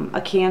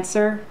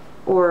Cancer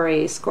or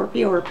a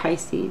Scorpio or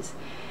Pisces.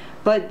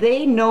 But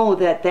they know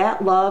that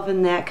that love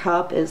in that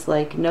cup is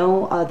like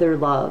no other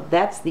love.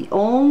 That's the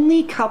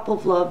only cup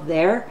of love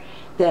there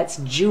that's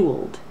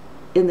jeweled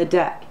in the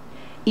deck.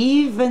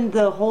 Even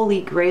the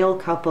Holy Grail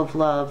cup of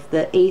love,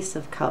 the Ace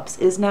of Cups,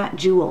 is not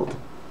jeweled.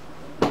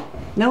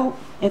 No,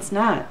 it's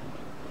not.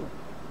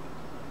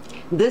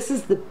 This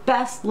is the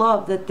best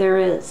love that there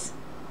is.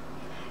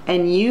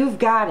 And you've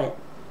got it.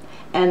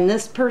 And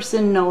this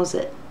person knows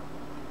it.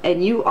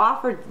 And you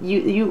offered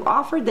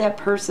that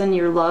person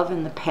your love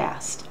in the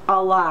past.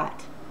 A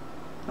lot.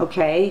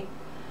 Okay?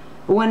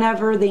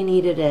 Whenever they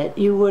needed it,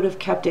 you would have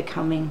kept it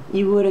coming.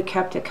 You would have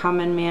kept it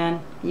coming,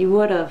 man. You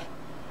would have.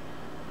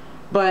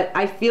 But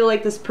I feel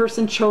like this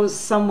person chose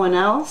someone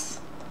else,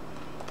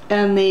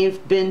 and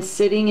they've been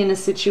sitting in a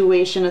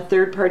situation, a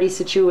third-party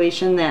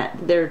situation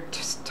that they're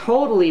just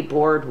totally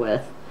bored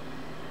with.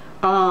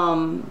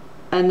 And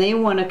they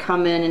want to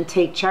come in and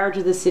take charge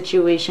of the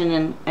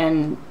situation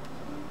and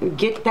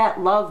get that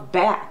love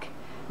back.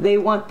 They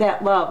want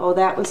that love. Oh,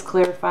 that was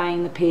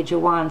clarifying the Page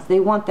of Wands. They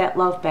want that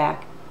love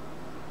back.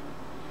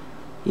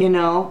 You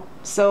know?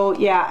 So,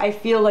 yeah, I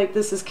feel like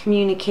this is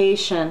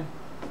communication.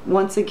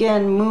 Once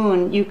again,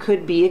 Moon, you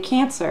could be a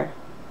Cancer.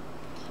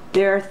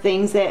 There are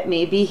things that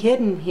may be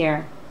hidden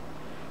here.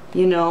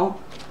 You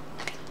know?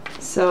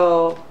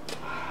 So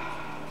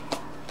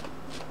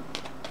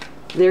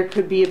there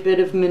could be a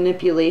bit of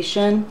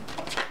manipulation.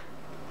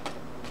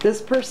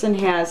 This person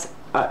has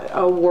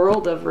a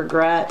world of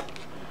regret.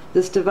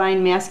 This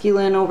Divine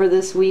Masculine over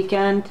this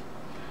weekend,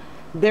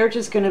 they're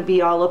just going to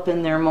be all up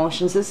in their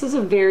emotions. This is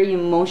a very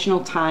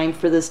emotional time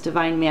for this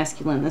Divine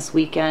Masculine this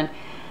weekend.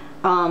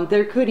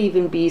 There could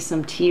even be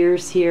some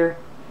tears here.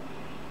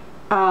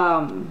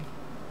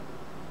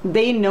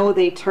 They know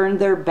they turned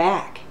their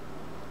back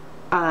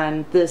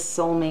on this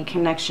soulmate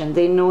connection.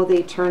 They know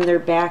they turned their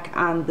back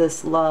on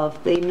this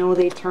love. They know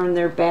they turned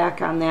their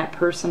back on that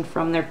person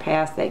from their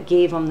past that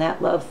gave them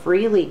that love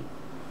freely.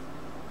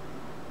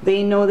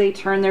 They know they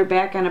turned their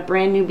back on a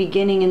brand new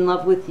beginning in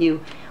love with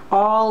you,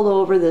 all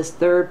over this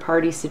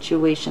third-party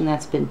situation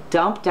that's been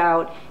dumped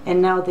out,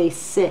 and now they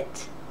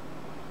sit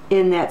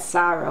in that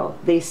sorrow.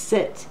 They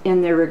sit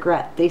in their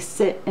regret. They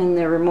sit in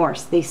their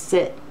remorse. They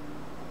sit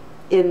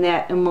in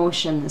that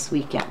emotion this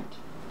weekend.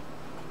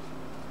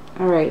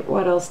 All right,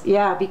 what else?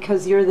 Yeah,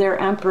 because you're their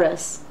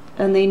Empress,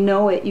 and they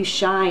know it. You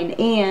shine,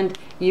 and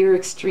you're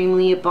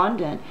extremely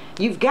abundant.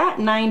 You've got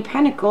 9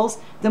 pentacles.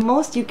 The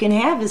most you can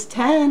have is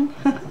 10.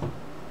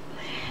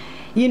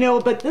 You know,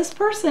 but this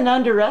person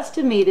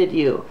underestimated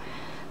you.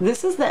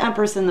 This is the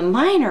Empress in the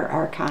Minor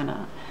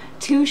Arcana.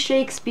 2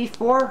 shakes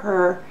before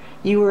her,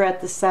 you were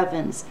at the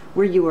 7s,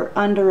 where you were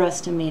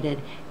underestimated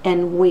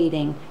and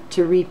waiting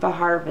to reap a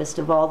harvest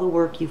of all the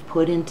work you've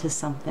put into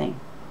something.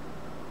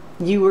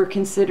 You were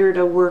considered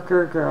a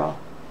worker girl.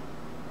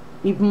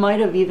 You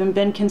might have even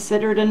been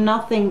considered a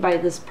nothing by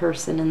this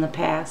person in the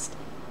past.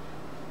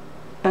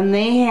 And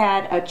they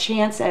had a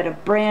chance at a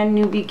brand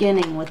new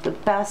beginning with the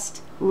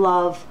best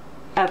love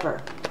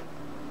ever.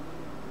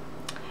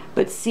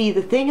 But see,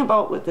 the thing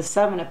about with the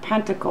 7 of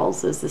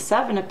Pentacles is the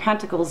 7 of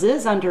Pentacles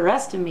is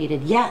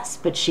underestimated, yes,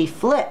 but she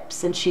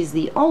flips, and she's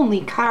the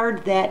only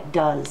card that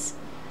does.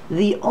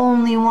 The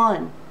only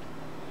one.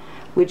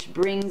 Which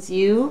brings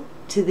you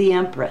to the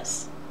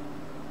Empress.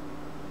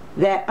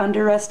 That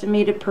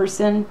underestimated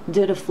person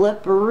did a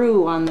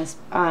flip-a-roo on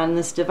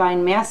this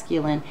Divine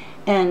Masculine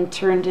and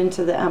turned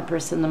into the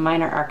Empress in the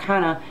Minor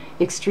Arcana,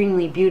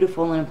 extremely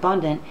beautiful and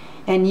abundant.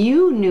 And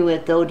you knew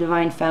it, though,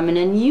 Divine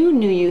Feminine. You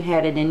knew you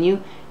had it in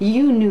you.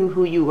 You knew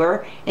who you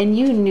were, and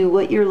you knew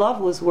what your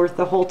love was worth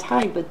the whole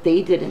time, but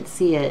they didn't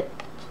see it.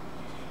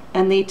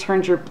 And they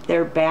turned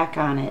their back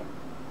on it.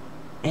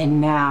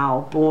 And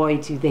now, boy,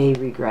 do they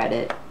regret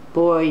it.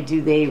 Boy,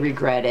 do they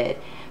regret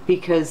it.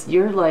 Because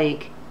you're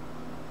like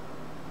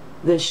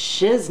the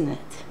shiznit,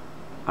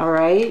 all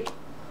right?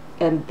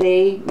 And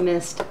they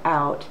missed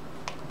out.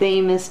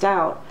 They missed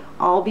out,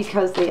 all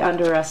because they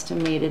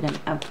underestimated an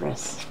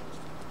Empress.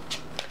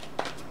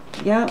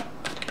 Yep.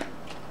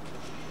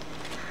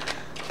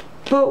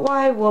 But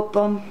why whoop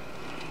them?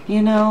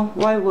 You know,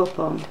 why whoop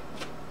them?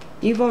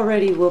 You've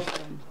already whooped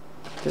them,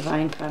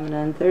 Divine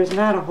Feminine. There's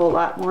not a whole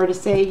lot more to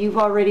say. You've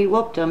already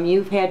whooped them.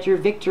 You've had your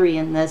victory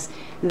in this.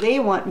 They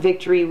want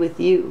victory with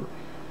you.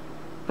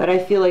 But I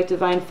feel like,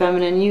 Divine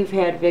Feminine, you've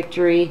had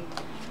victory.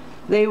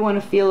 They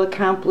want to feel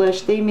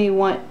accomplished. They may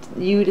want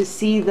you to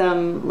see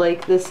them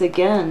like this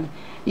again.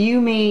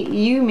 You may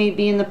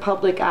be in the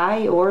public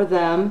eye, or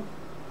them,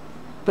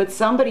 but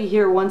somebody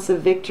here wants a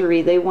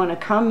victory. They want to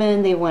come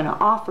in, they want to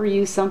offer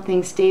you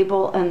something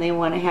stable, and they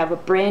want to have a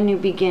brand new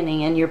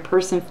beginning. And your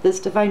person, this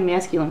divine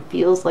masculine,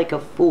 feels like a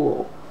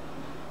fool.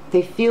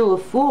 They feel a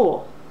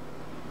fool.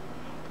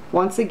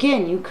 Once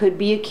again, you could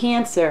be a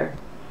Cancer.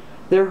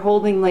 They're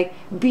holding like,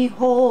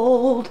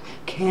 behold,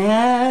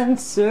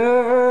 Cancer,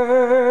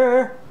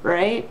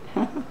 right?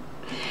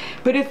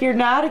 But if you're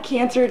not a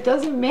Cancer, it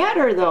doesn't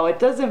matter though. It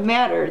doesn't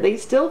matter. They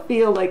still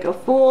feel like a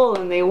fool,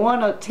 and they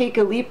want to take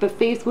a leap of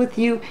faith with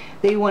you.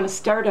 They want to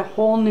start a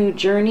whole new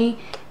journey,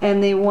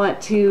 and they want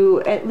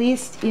to at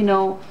least, you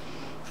know,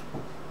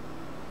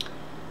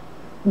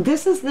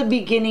 this is the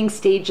beginning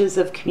stages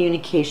of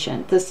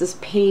communication. This is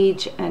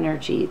page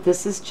energy.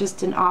 This is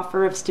just an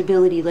offer of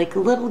stability, like a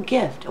little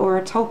gift or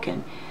a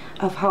token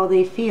of how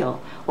they feel.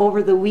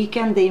 Over the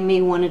weekend, they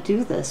may want to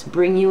do this,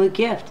 bring you a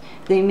gift.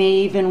 They may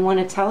even want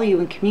to tell you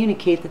and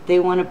communicate that they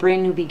want a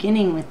brand new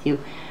beginning with you.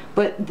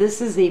 But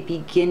this is a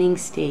beginning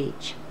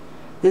stage.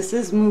 This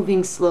is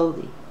moving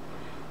slowly.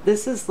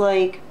 This is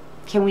like,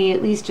 can we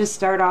at least just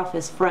start off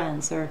as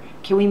friends? Or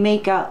can we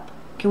make up?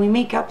 Can we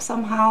make up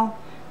somehow?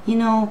 You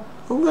know,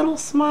 a little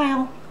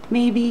smile,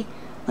 maybe.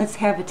 Let's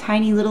have a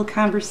tiny little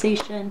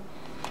conversation.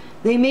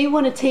 They may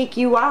want to take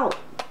you out.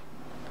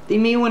 They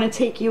may want to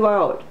take you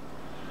out.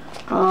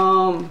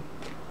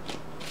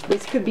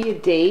 This could be a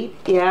date.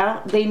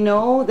 Yeah, they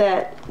know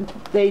that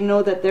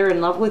they're in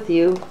love with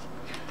you.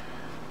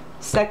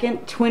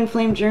 Second twin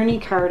flame journey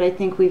card I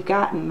think we've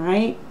gotten,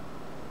 right?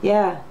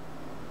 Yeah.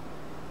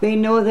 They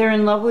know they're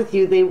in love with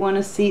you. They want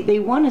to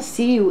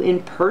see you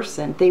in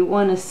person. They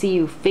want to see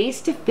you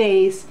face to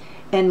face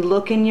and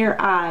look in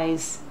your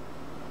eyes.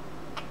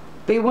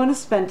 They want to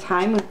spend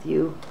time with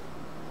you.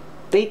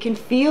 They can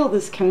feel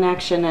this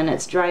connection, and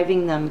it's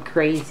driving them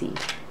crazy.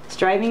 It's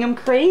driving them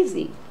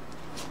crazy.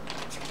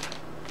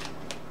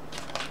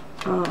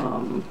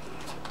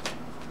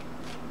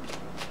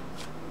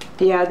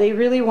 Yeah, they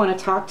really want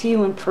to talk to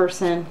you in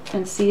person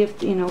and see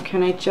if, you know,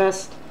 can I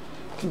just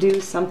do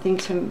something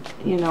to,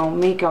 you know,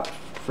 make up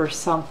for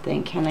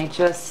something? Can I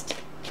just,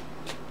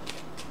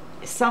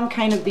 some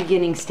kind of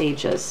beginning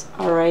stages,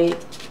 all right?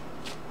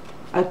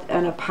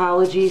 An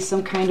apology,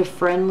 some kind of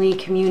friendly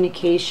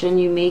communication.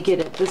 You may get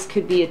it. This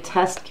could be a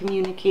test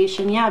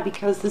communication. Yeah,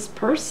 because this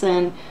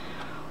person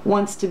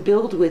wants to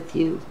build with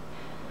you.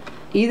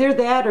 Either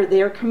that or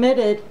they're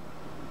committed.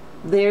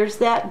 There's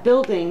that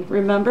building.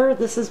 Remember,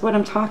 this is what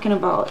I'm talking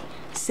about.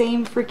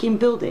 Same freaking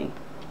building.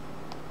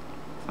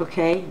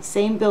 Okay?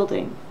 Same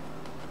building.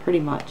 Pretty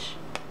much.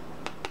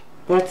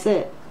 That's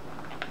it.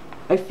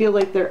 I feel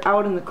like they're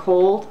out in the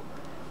cold,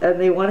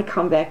 and they want to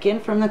come back in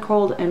from the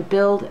cold and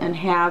build and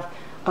have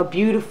a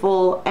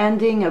beautiful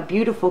ending, a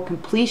beautiful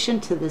completion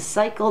to this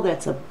cycle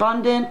that's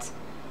abundant,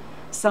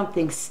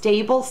 something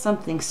stable,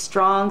 something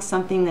strong,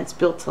 something that's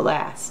built to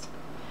last.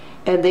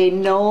 And they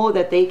know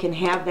that they can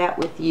have that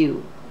with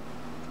you.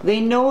 They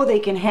know they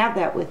can have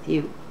that with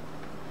you.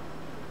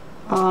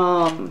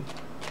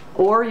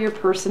 Or your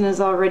person is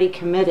already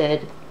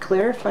committed.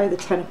 Clarify the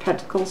Ten of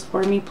Pentacles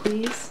for me,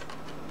 please,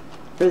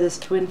 for this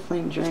twin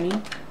flame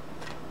journey.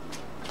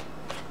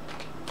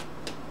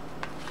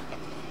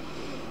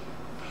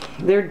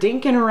 They're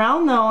dinking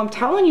around though. I'm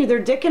telling you,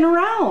 they're dicking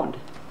around.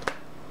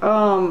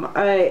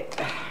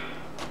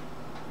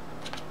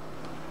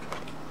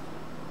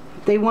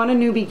 They want a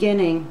new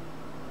beginning.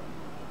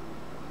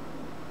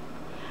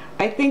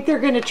 I think they're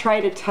going to try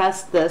to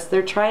test this.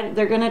 They're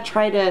going to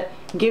try to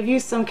give you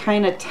some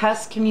kind of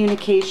test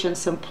communication,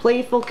 some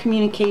playful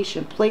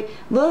communication.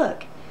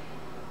 Look.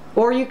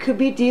 Or you could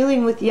be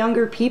dealing with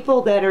younger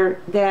people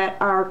that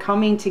are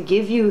coming to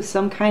give you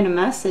some kind of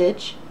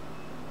message.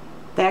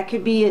 That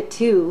could be it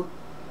too.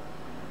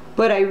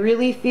 But I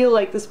really feel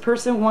like this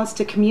person wants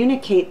to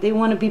communicate. They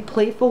want to be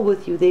playful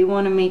with you. They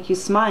want to make you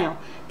smile.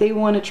 They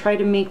want to try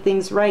to make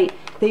things right.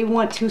 They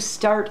want to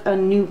start a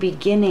new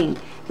beginning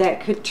that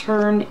could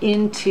turn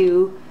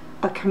into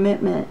a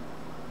commitment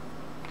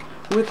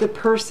with the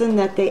person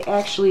that they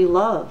actually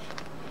love.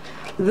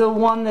 The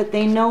one that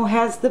they know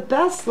has the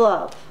best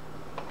love.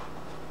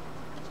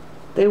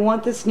 They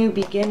want this new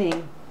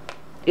beginning.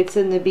 It's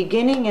in the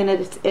beginning and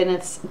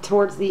it's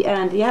towards the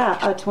end. Yeah,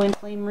 a twin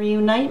flame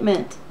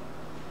reunitement.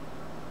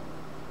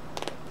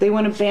 They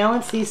want to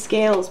balance these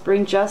scales,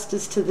 bring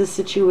justice to the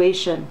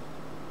situation.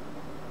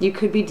 You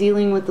could be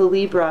dealing with the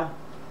Libra.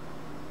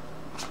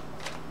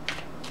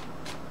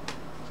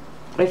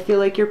 I feel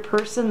like your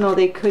person, though,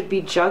 they could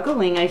be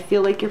juggling. I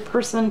feel like your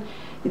person,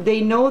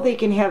 they know they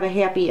can have a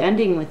happy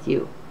ending with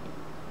you.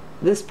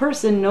 This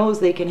person knows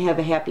they can have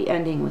a happy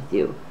ending with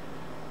you.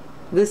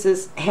 This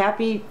is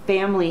happy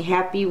family,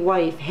 happy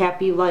wife,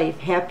 happy life,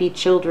 happy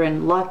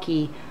children,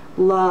 lucky,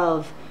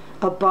 love,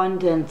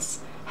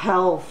 abundance,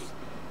 health,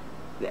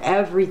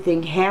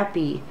 everything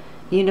happy.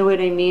 You know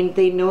what I mean?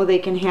 They know they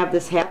can have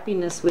this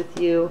happiness with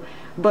you,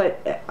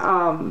 but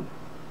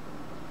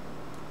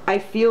I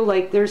feel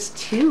like there's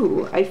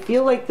two. I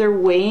feel like they're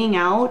weighing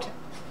out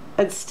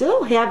and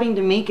still having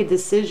to make a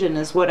decision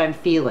is what I'm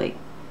feeling.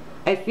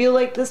 I feel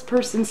like this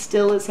person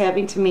still is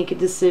having to make a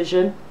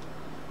decision.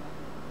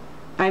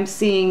 I'm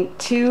seeing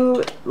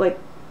two, like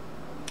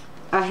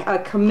a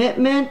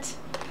commitment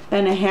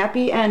and a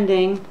happy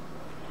ending,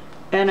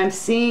 and I'm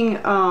seeing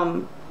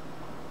a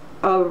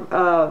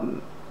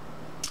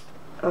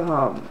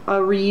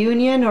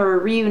reunion or a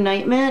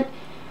reunitement,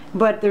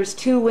 but there's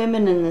two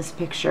women in this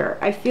picture.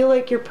 I feel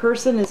like your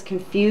person is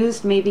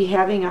confused, maybe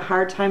having a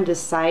hard time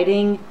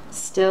deciding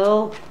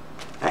still,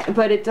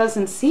 but it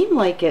doesn't seem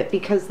like it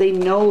because they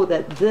know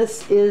that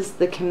this is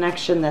the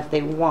connection that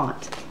they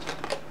want.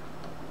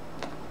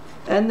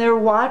 And they're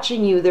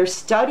watching you, they're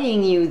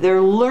studying you,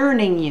 they're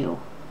learning you.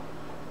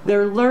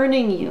 They're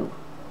learning you.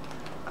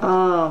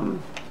 Yeah,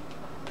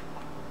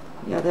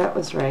 that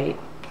was right.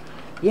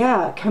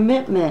 Yeah,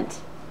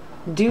 commitment.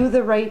 Do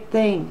the right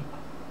thing.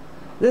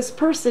 This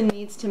person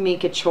needs to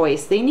make a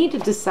choice. They need to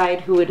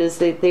decide who it is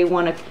that they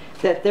want to,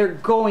 that they're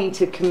going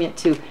to commit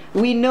to.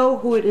 We know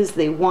who it is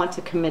they want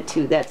to commit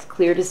to. That's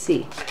clear to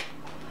see.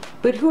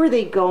 But who are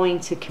they going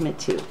to commit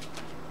to?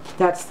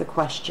 That's the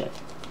question.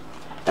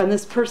 And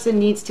this person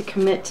needs to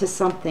commit to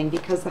something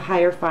because the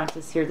Hierophant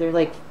is here. They're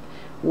like,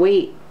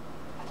 wait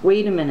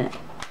a minute.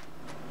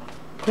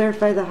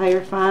 Clarify the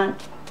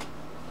Hierophant.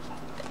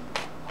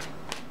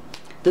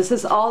 This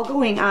is all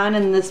going on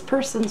in this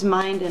person's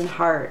mind and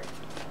heart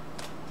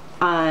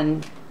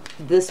on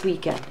this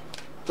weekend,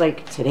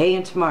 like today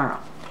and tomorrow.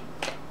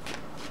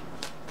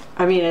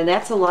 I mean, and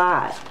that's a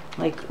lot.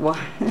 Like, what?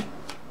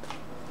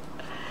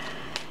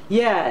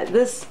 Yeah,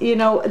 this, you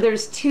know,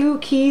 there's two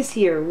keys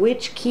here.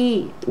 Which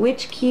key?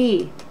 Which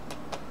key?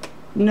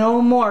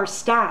 No more.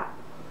 Stop.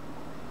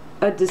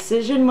 A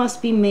decision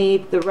must be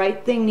made. The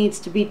right thing needs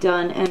to be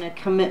done, and a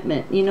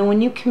commitment. You know,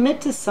 when you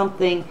commit to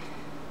something,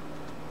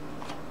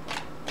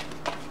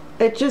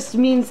 it just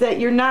means that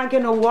you're not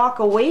going to walk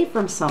away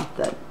from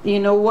something. You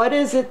know, what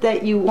is it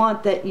that you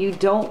want that you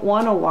don't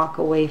want to walk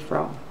away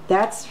from?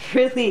 That's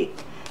really,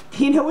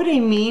 you know what I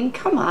mean?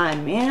 Come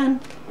on,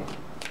 man.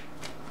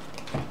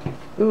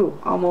 Ooh,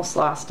 almost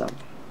lost them.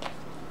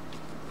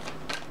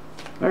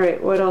 All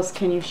right, what else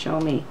can you show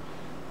me?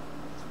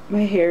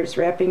 My hair's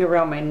wrapping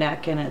around my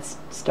neck and it's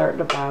starting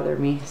to bother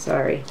me.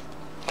 Sorry.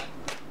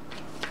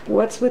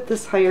 What's with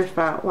this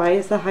Hierophant? Why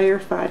is the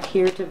Hierophant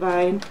here,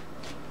 Divine?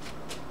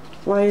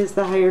 Why is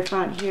the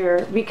Hierophant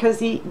here? Because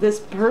this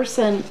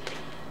person,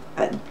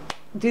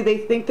 do they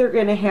think they're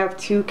going to have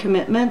two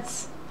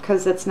commitments?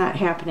 Because that's not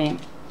happening.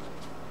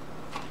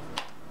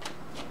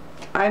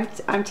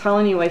 I'm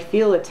telling you, I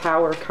feel a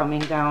Tower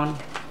coming down.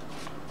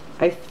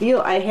 I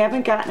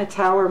haven't gotten a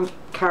Tower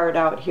card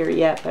out here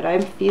yet, but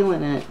I'm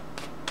feeling it.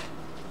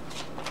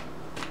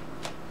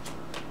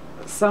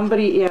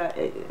 Somebody,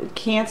 yeah,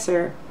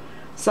 Cancer.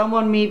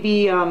 Someone may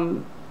be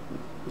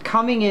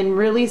coming in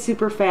really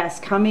super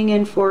fast, coming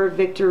in for a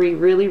victory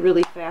really,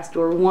 really fast,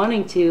 or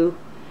wanting to.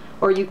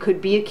 Or you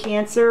could be a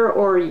Cancer,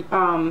 or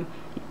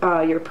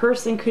your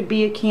person could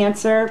be a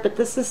Cancer, but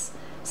this is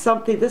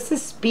something, this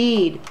is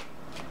speed.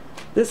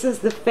 This is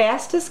the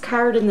fastest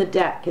card in the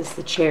deck, is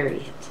the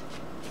Chariot.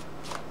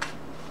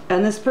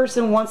 And this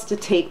person wants to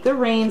take the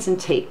reins and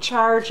take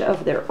charge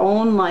of their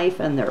own life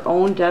and their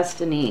own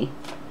destiny.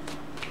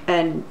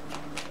 And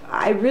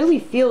I really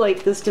feel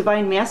like this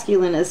Divine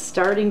Masculine is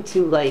starting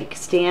to like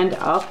stand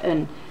up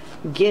and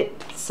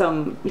get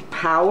some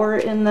power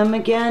in them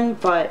again,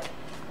 but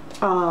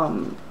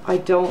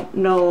I don't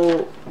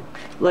know,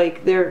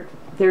 like their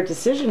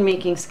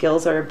decision-making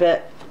skills are a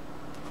bit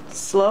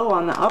slow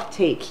on the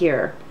uptake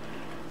here.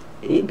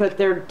 But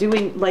they're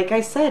doing, like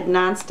I said,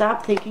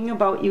 non-stop thinking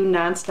about you,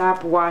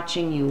 non-stop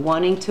watching you,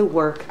 wanting to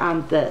work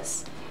on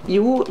this.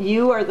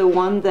 You are the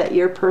one that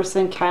your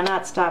person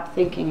cannot stop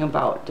thinking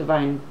about,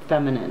 Divine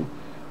Feminine,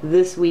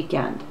 this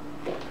weekend.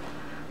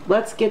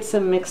 Let's get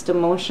some mixed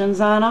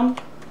emotions on them.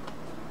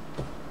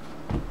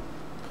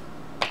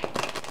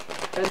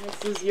 And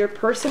this is your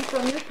person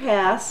from your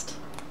past,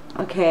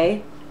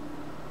 okay?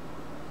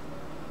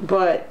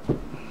 But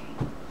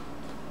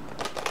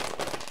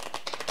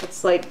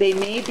it's like they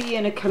may be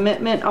in a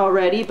commitment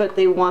already, but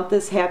they want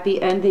this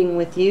happy ending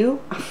with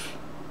you.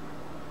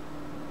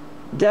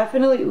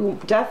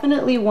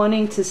 Definitely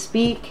wanting to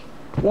speak,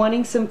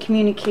 wanting some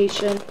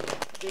communication.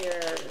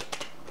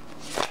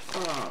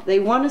 They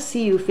want to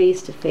see you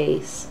face to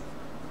face.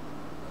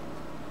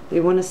 They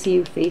want to see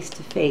you face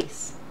to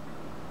face.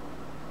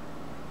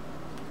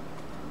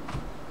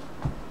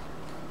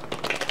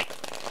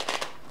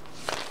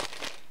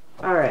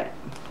 All right.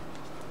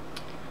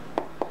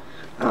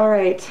 All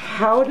right,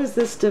 how does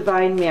this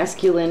Divine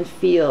Masculine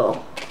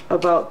feel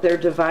about their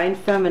Divine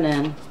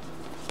Feminine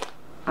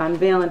on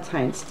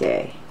Valentine's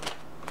Day?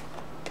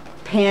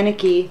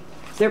 Panicky.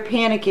 They're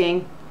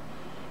panicking.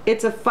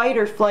 It's a fight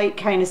or flight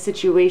kind of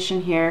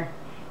situation here.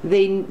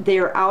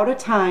 They're out of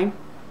time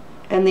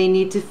and they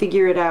need to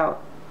figure it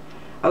out.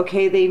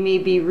 Okay, they may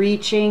be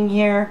reaching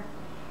here,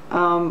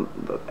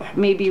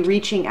 maybe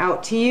reaching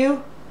out to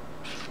you,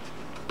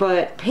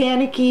 but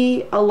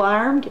panicky,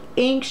 alarmed,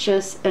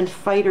 anxious, and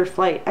fight or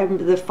flight.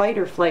 The fight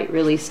or flight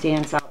really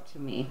stands out to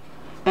me.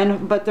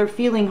 But they're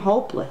feeling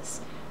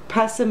hopeless.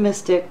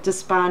 pessimistic,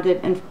 despondent,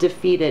 and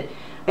defeated.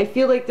 I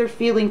feel like they're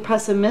feeling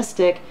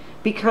pessimistic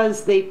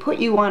because they put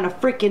you on a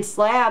freaking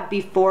slab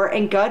before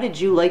and gutted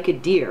you like a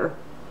deer,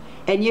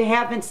 and you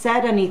haven't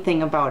said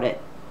anything about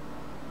it.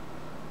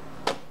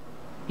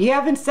 You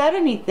haven't said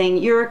anything.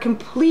 You're a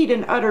complete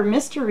and utter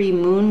mystery,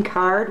 Moon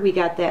card. We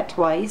got that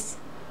twice.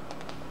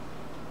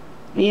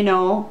 You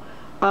know,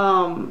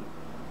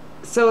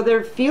 so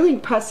they're feeling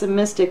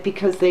pessimistic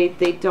because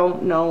they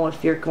don't know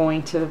if you're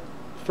going to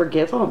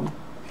forgive them.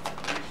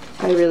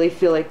 I really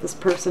feel like this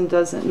person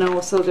doesn't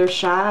know, so they're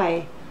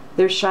shy.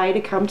 They're shy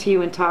to come to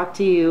you and talk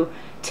to you.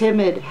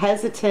 Timid,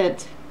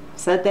 hesitant.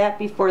 Said that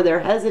before. They're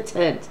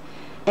hesitant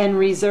and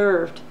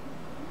reserved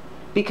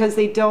because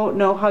they don't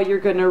know how you're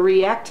going to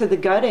react to the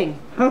gutting.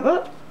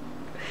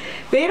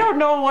 They don't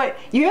know what...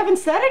 You haven't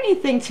said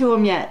anything to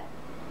them yet.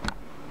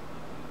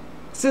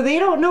 So they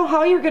don't know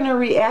how you're going to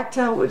react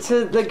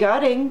to the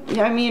gutting.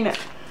 I mean,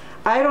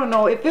 I don't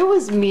know. If it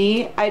was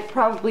me, I'd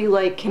probably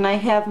like, can I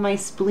have my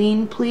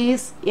spleen,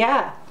 please?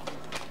 Yeah.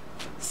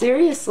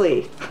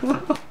 Seriously.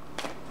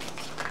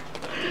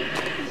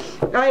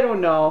 I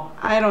don't know.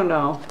 I don't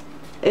know.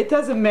 It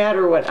doesn't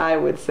matter what I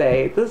would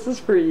say. This is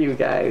for you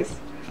guys.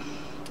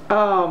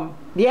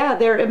 Yeah,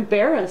 they're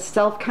embarrassed,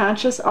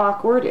 self-conscious,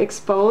 awkward,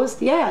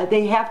 exposed. Yeah,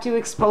 they have to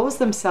expose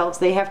themselves.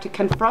 They have to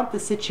confront the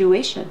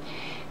situation.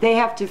 They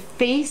have to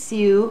face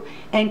you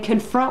and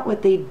confront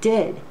what they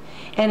did.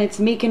 And it's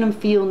making them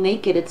feel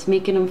naked. It's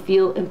making them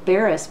feel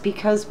embarrassed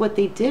because what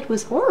they did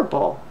was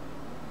horrible.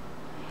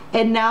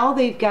 And now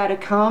they've got to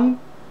come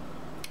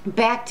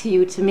back to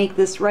you to make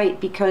this right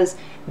because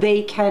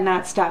they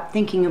cannot stop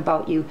thinking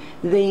about you.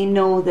 They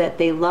know that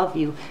they love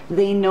you.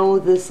 They know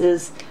this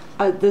is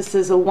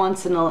a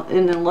once in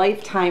a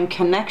lifetime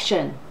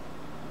connection.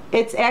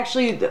 It's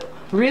actually,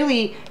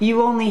 really,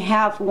 you only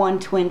have one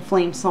twin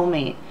flame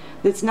soulmate.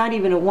 It's not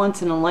even a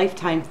once in a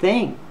lifetime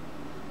thing.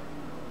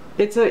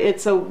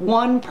 It's a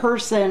one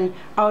person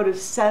out of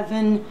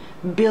 7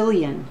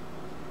 billion.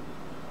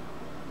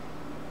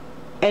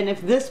 And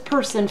if this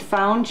person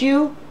found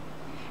you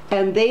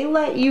and they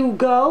let you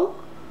go,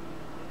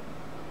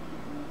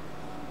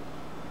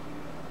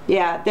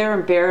 yeah, they're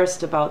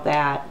embarrassed about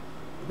that.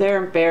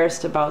 They're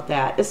embarrassed about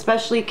that,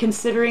 especially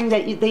considering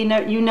that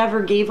you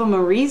never gave them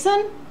a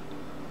reason.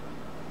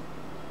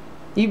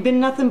 You've been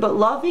nothing but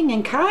loving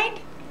and kind.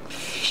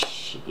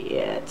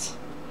 Shit.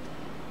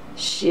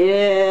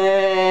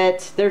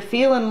 Shit. They're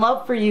feeling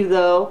love for you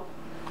though.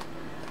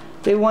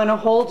 They want to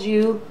hold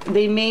you.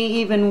 They may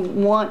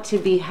even want to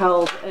be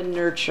held and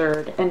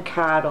nurtured and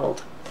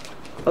coddled.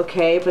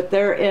 Okay, but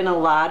they're in a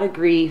lot of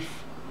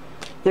grief.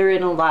 They're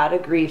in a lot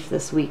of grief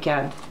this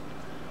weekend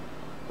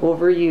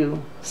over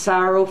you.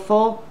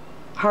 Sorrowful,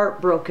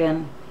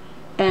 heartbroken,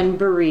 and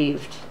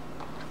bereaved.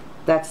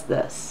 That's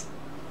this.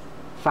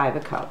 5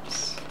 of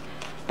Cups.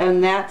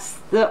 And that's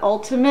the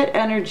ultimate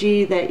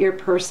energy that your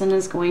person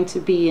is going to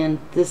be in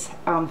this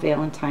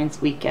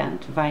Valentine's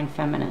weekend, Divine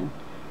Feminine.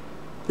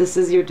 This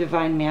is your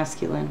Divine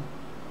Masculine.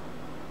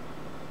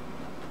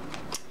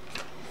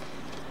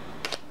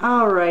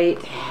 All right.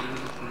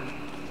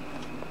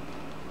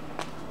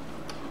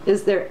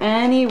 Is there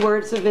any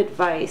words of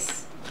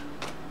advice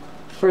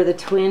for the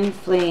twin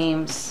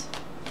flames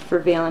for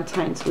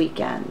Valentine's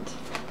weekend?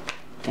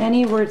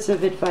 Any words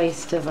of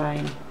advice,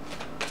 Divine?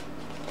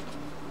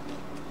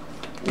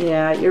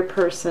 Yeah, your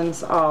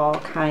person's all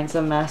kinds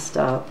of messed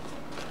up.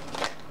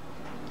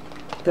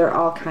 They're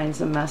all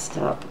kinds of messed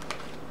up.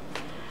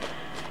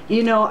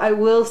 You know, I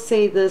will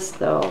say this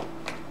though.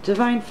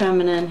 Divine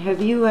Feminine,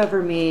 have you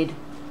ever made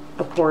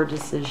a poor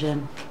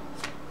decision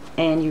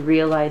and you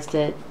realized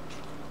it?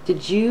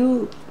 Did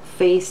you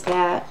face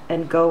that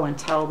and go and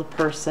tell the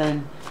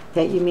person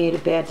that you made a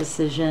bad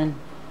decision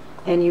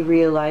and you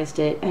realized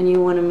it and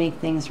you want to make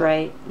things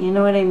right? You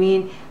know what I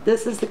mean?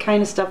 This is the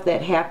kind of stuff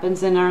that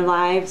happens in our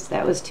lives.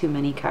 That was too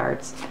many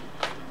cards.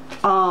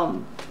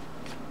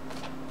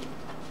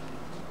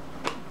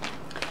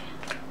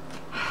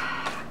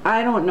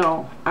 I don't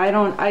know.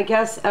 I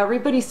guess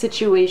everybody's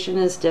situation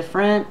is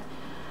different,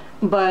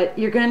 but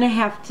you're going to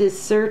have to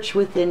search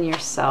within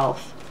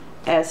yourself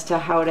as to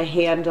how to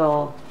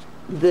handle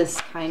this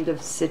kind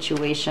of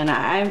situation.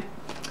 I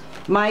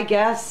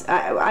guess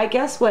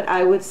what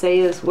I would say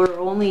is we're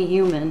only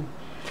human,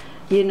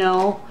 you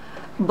know.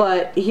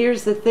 But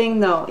here's the thing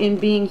though, in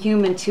being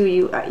human too,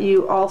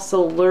 you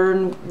also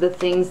learn the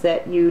things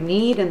that you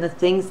need and the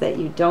things that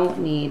you don't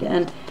need.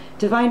 And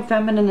Divine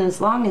Feminine, as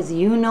long as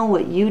you know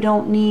what you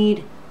don't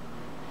need,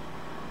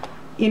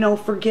 you know,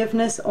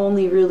 forgiveness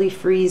only really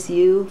frees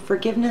you.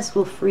 Forgiveness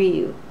will free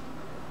you.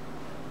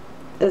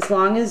 As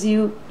long as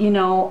you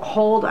know,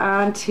 hold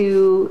on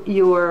to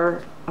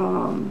your, where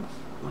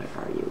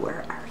are you?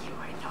 Where are you?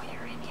 I know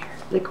you're in here.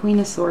 The Queen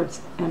of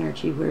Swords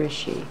energy, where is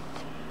she?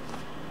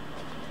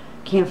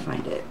 Can't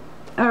find it.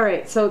 All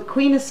right, so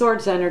Queen of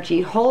Swords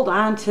energy, hold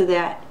on to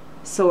that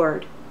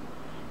sword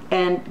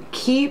and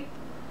keep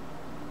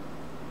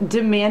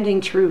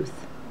demanding truth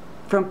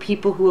from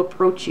people who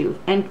approach you,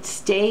 and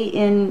stay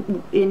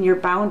in your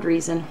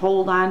boundaries and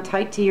hold on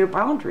tight to your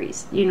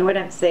boundaries. You know what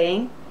I'm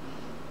saying?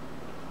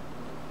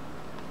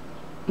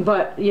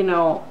 But, you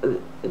know,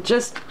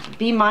 just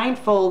be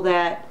mindful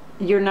that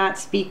you're not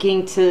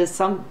speaking to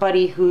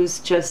somebody who's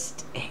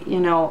just, you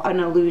know, an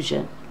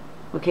illusion.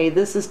 Okay,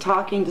 this is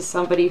talking to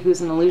somebody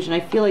who's an illusion. I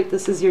feel like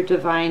this is your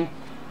divine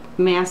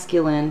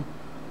masculine,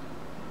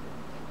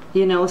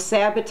 you know,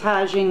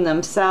 sabotaging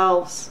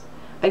themselves.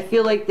 I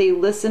feel like they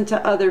listen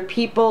to other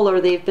people,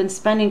 or they've been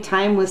spending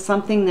time with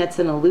something that's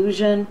an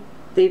illusion.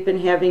 They've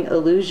been having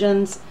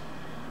illusions.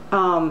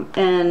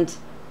 And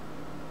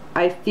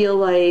I feel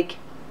like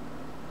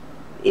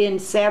in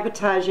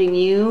sabotaging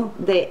you,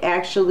 they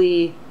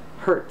actually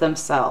hurt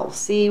themselves.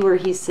 See where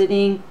he's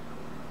sitting?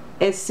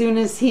 As soon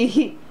as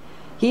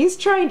he's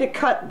trying to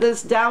cut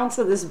this down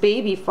so this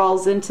baby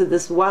falls into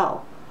this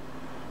well,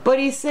 but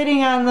he's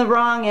sitting on the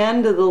wrong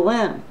end of the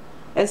limb.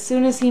 As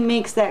soon as he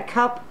makes that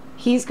cup,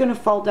 he's going to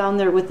fall down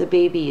there with the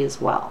baby as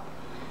well.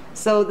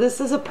 So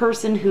this is a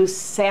person who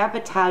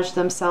sabotaged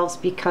themselves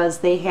because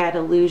they had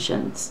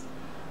illusions.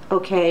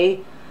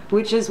 Okay,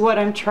 which is what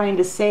I'm trying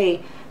to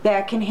say.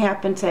 That can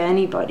happen to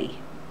anybody.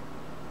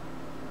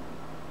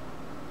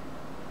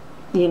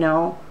 You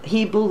know,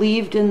 he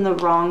believed in the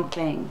wrong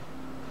thing.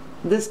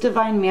 This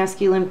divine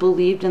masculine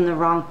believed in the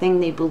wrong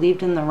thing. They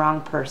believed in the wrong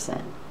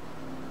person.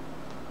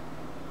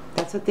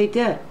 That's what they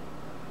did.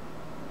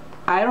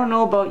 I don't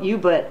know about you,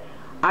 but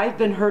I've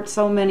been hurt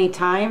so many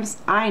times.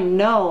 I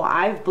know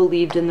I've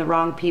believed in the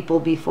wrong people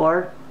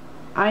before.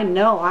 I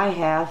know I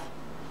have.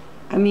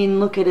 I mean,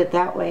 look at it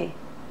that way,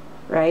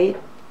 right?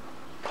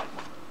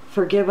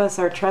 Forgive us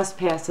our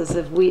trespasses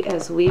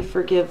as we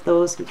forgive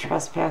those who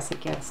trespass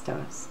against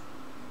us.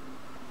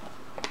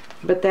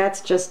 But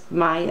that's just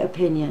my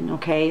opinion,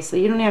 okay? So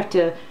you don't have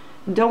to,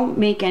 don't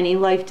make any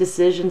life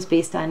decisions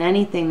based on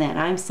anything that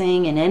I'm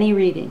saying in any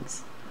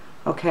readings,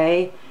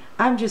 okay?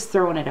 I'm just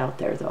throwing it out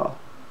there though.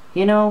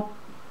 You know,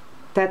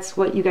 that's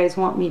what you guys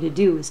want me to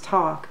do, is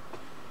talk.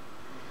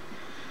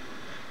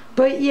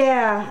 But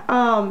yeah,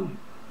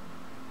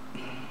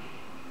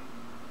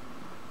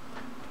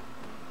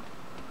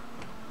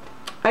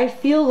 I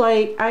feel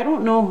like, I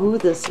don't know who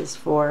this is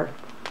for.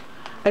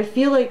 I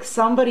feel like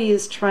somebody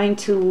is trying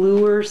to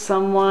lure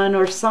someone,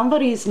 or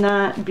somebody's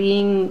not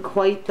being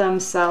quite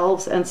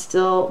themselves and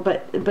still,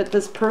 but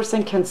this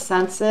person can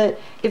sense it.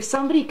 If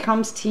somebody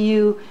comes to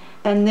you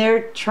and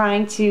they're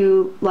trying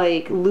to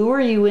like lure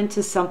you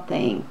into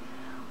something,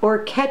 or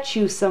catch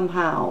you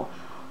somehow,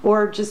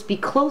 or just be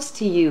close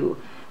to you,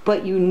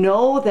 but you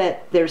know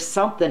that there's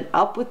something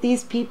up with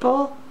these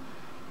people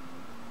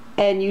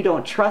and you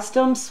don't trust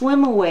them,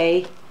 swim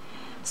away.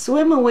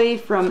 Swim away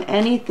from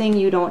anything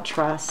you don't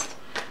trust.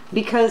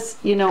 Because,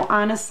 you know,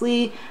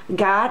 honestly,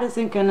 God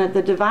isn't gonna,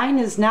 the divine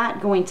is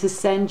not going to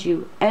send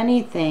you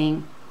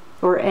anything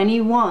or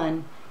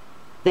anyone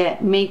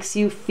that makes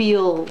you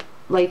feel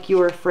like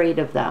you're afraid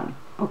of them,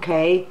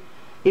 okay?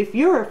 If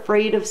you're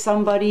afraid of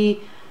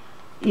somebody,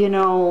 you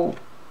know,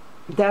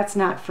 that's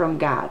not from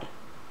God.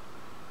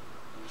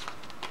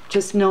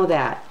 Just know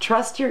that.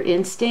 Trust your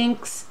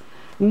instincts.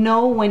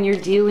 Know when you're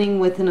dealing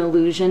with an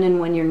illusion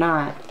and when you're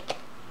not.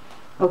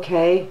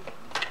 Okay?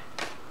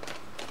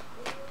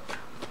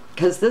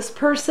 Because this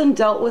person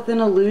dealt with an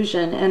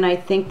illusion, and I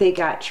think they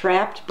got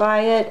trapped by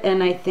it,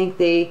 and I think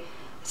they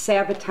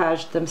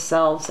sabotaged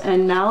themselves,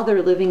 and now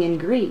they're living in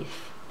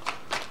grief.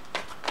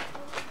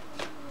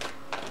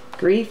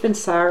 Grief and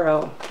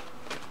sorrow.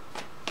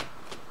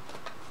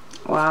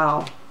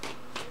 Wow.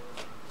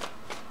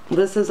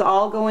 This is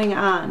all going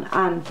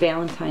on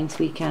Valentine's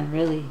weekend,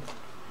 really.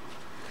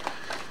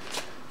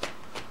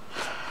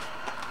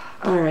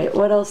 Alright,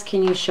 what else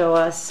can you show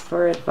us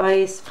for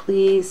advice,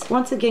 please?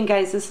 Once again,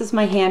 guys, this is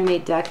my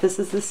handmade deck. This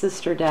is the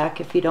sister deck,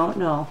 if you don't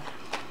know.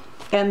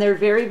 And they're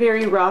very,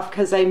 very rough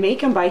because I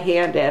make them by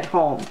hand at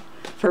home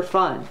for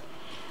fun.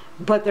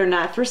 But they're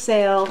not for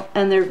sale,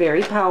 and they're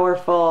very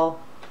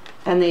powerful,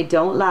 and they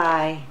don't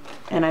lie,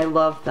 and I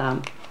love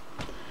them.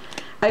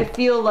 I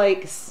feel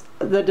like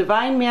the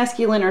divine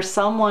masculine or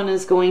someone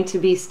is going to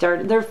be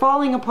they're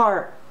falling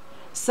apart.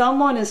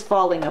 Someone is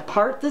falling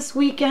apart this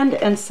weekend,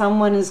 and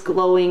someone is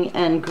glowing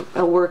and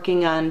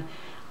working on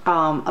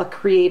a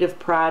creative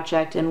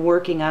project and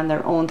working on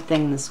their own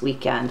thing this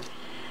weekend.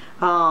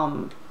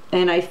 And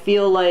I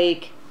feel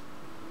like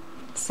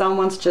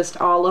someone's just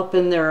all up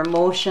in their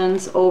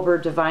emotions over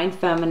divine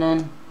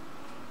feminine,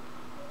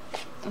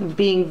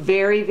 being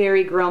very,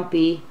 very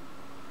grumpy.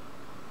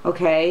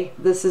 Okay,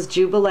 this is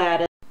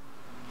Jubilatus.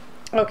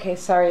 Okay,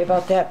 sorry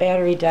about that,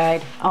 battery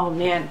died. Oh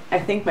man, I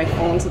think my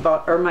phone's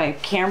about, or my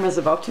camera's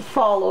about to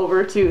fall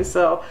over too,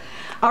 so.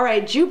 All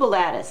right,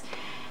 Jubilatus.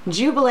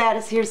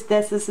 Jubilatus, here's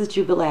this is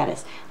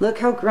Jubilatus. Look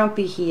how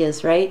grumpy he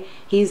is, right?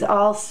 He's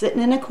all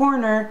sitting in a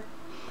corner,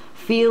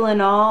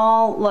 feeling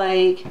all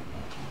like,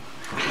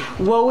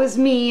 woe is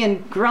me,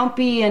 and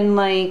grumpy, and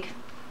like,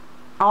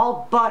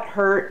 all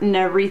butthurt and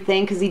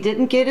everything, because he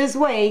didn't get his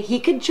way. He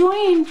could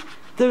join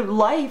the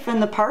life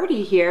and the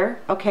party here,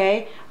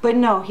 okay, but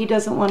no, he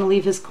doesn't want to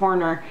leave his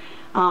corner.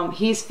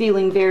 He's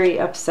feeling very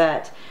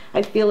upset.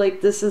 I feel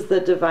like this is the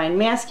divine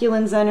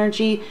masculine's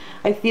energy.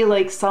 I feel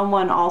like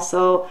someone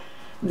also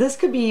This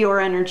could be your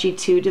energy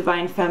too,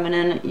 Divine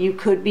Feminine. You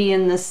could be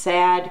in the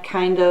sad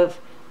kind of,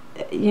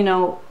 you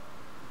know,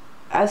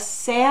 a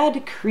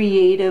sad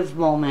creative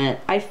moment.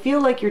 I feel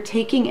like you're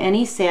taking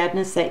any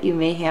sadness that you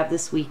may have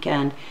this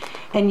weekend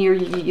and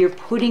you're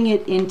putting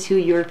it into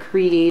your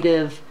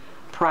creative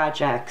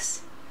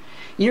projects.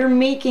 You're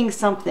making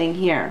something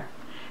here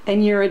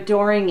and you're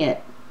adoring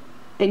it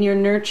and you're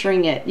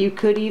nurturing it. You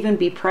could even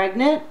be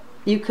pregnant.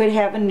 You could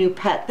have a new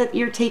pet that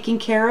you're taking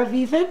care of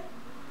even.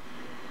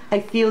 I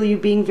feel you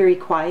being very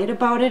quiet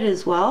about it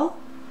as well,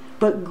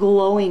 but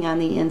glowing on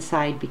the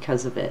inside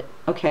because of it,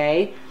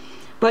 okay?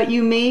 But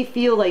you may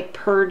feel like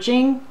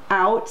purging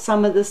out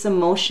some of this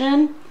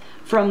emotion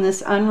from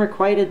this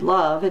unrequited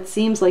love. It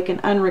seems like an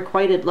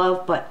unrequited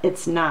love, but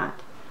it's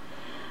not.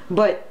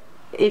 But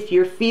if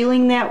you're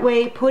feeling that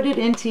way, put it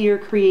into your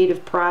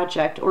creative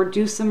project or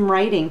do some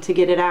writing to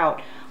get it out.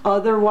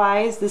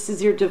 Otherwise, this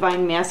is your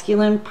Divine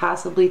Masculine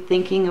possibly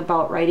thinking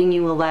about writing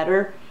you a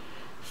letter,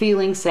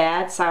 feeling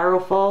sad,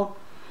 sorrowful.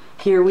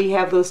 Here we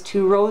have those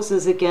two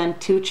roses again,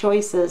 two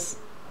choices.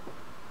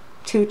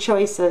 Two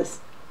choices.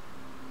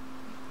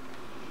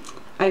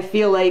 I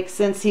feel like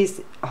since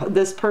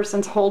this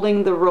person's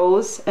holding the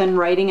rose and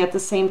writing at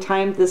the same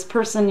time, this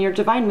person, your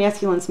Divine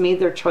Masculine's made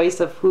their choice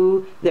of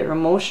who they're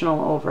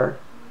emotional over,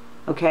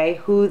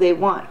 okay? Who they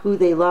want, who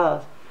they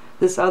love.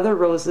 This other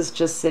rose is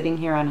just sitting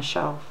here on a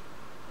shelf.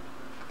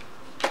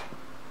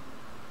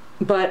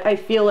 But I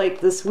feel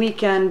like this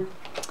weekend,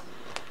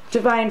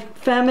 Divine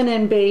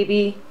Feminine,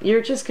 baby,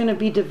 you're just going to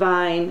be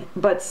divine,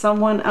 but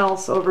someone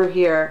else over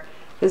here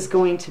is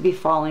going to be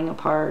falling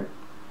apart.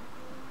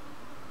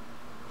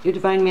 Your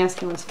Divine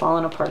Masculine's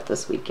falling apart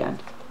this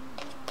weekend.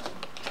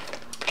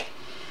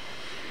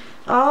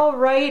 All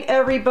right,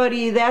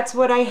 everybody, that's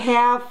what I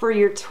have for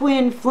your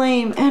Twin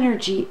Flame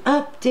energy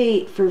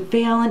update for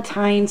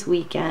Valentine's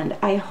weekend.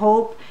 I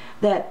hope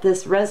that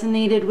this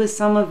resonated with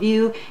some of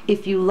you.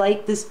 If you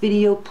like this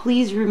video,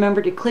 please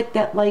remember to click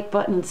that like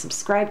button and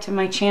subscribe to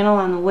my channel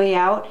on the way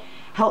out.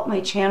 Help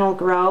my channel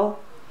grow.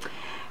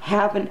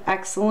 Have an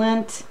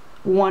excellent,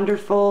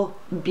 wonderful,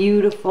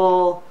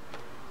 beautiful,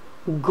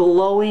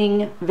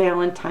 glowing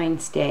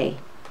Valentine's Day,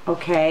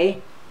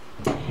 okay?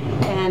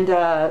 And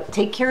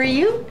take care of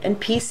you and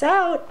peace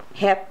out.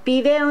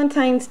 Happy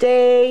Valentine's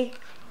Day.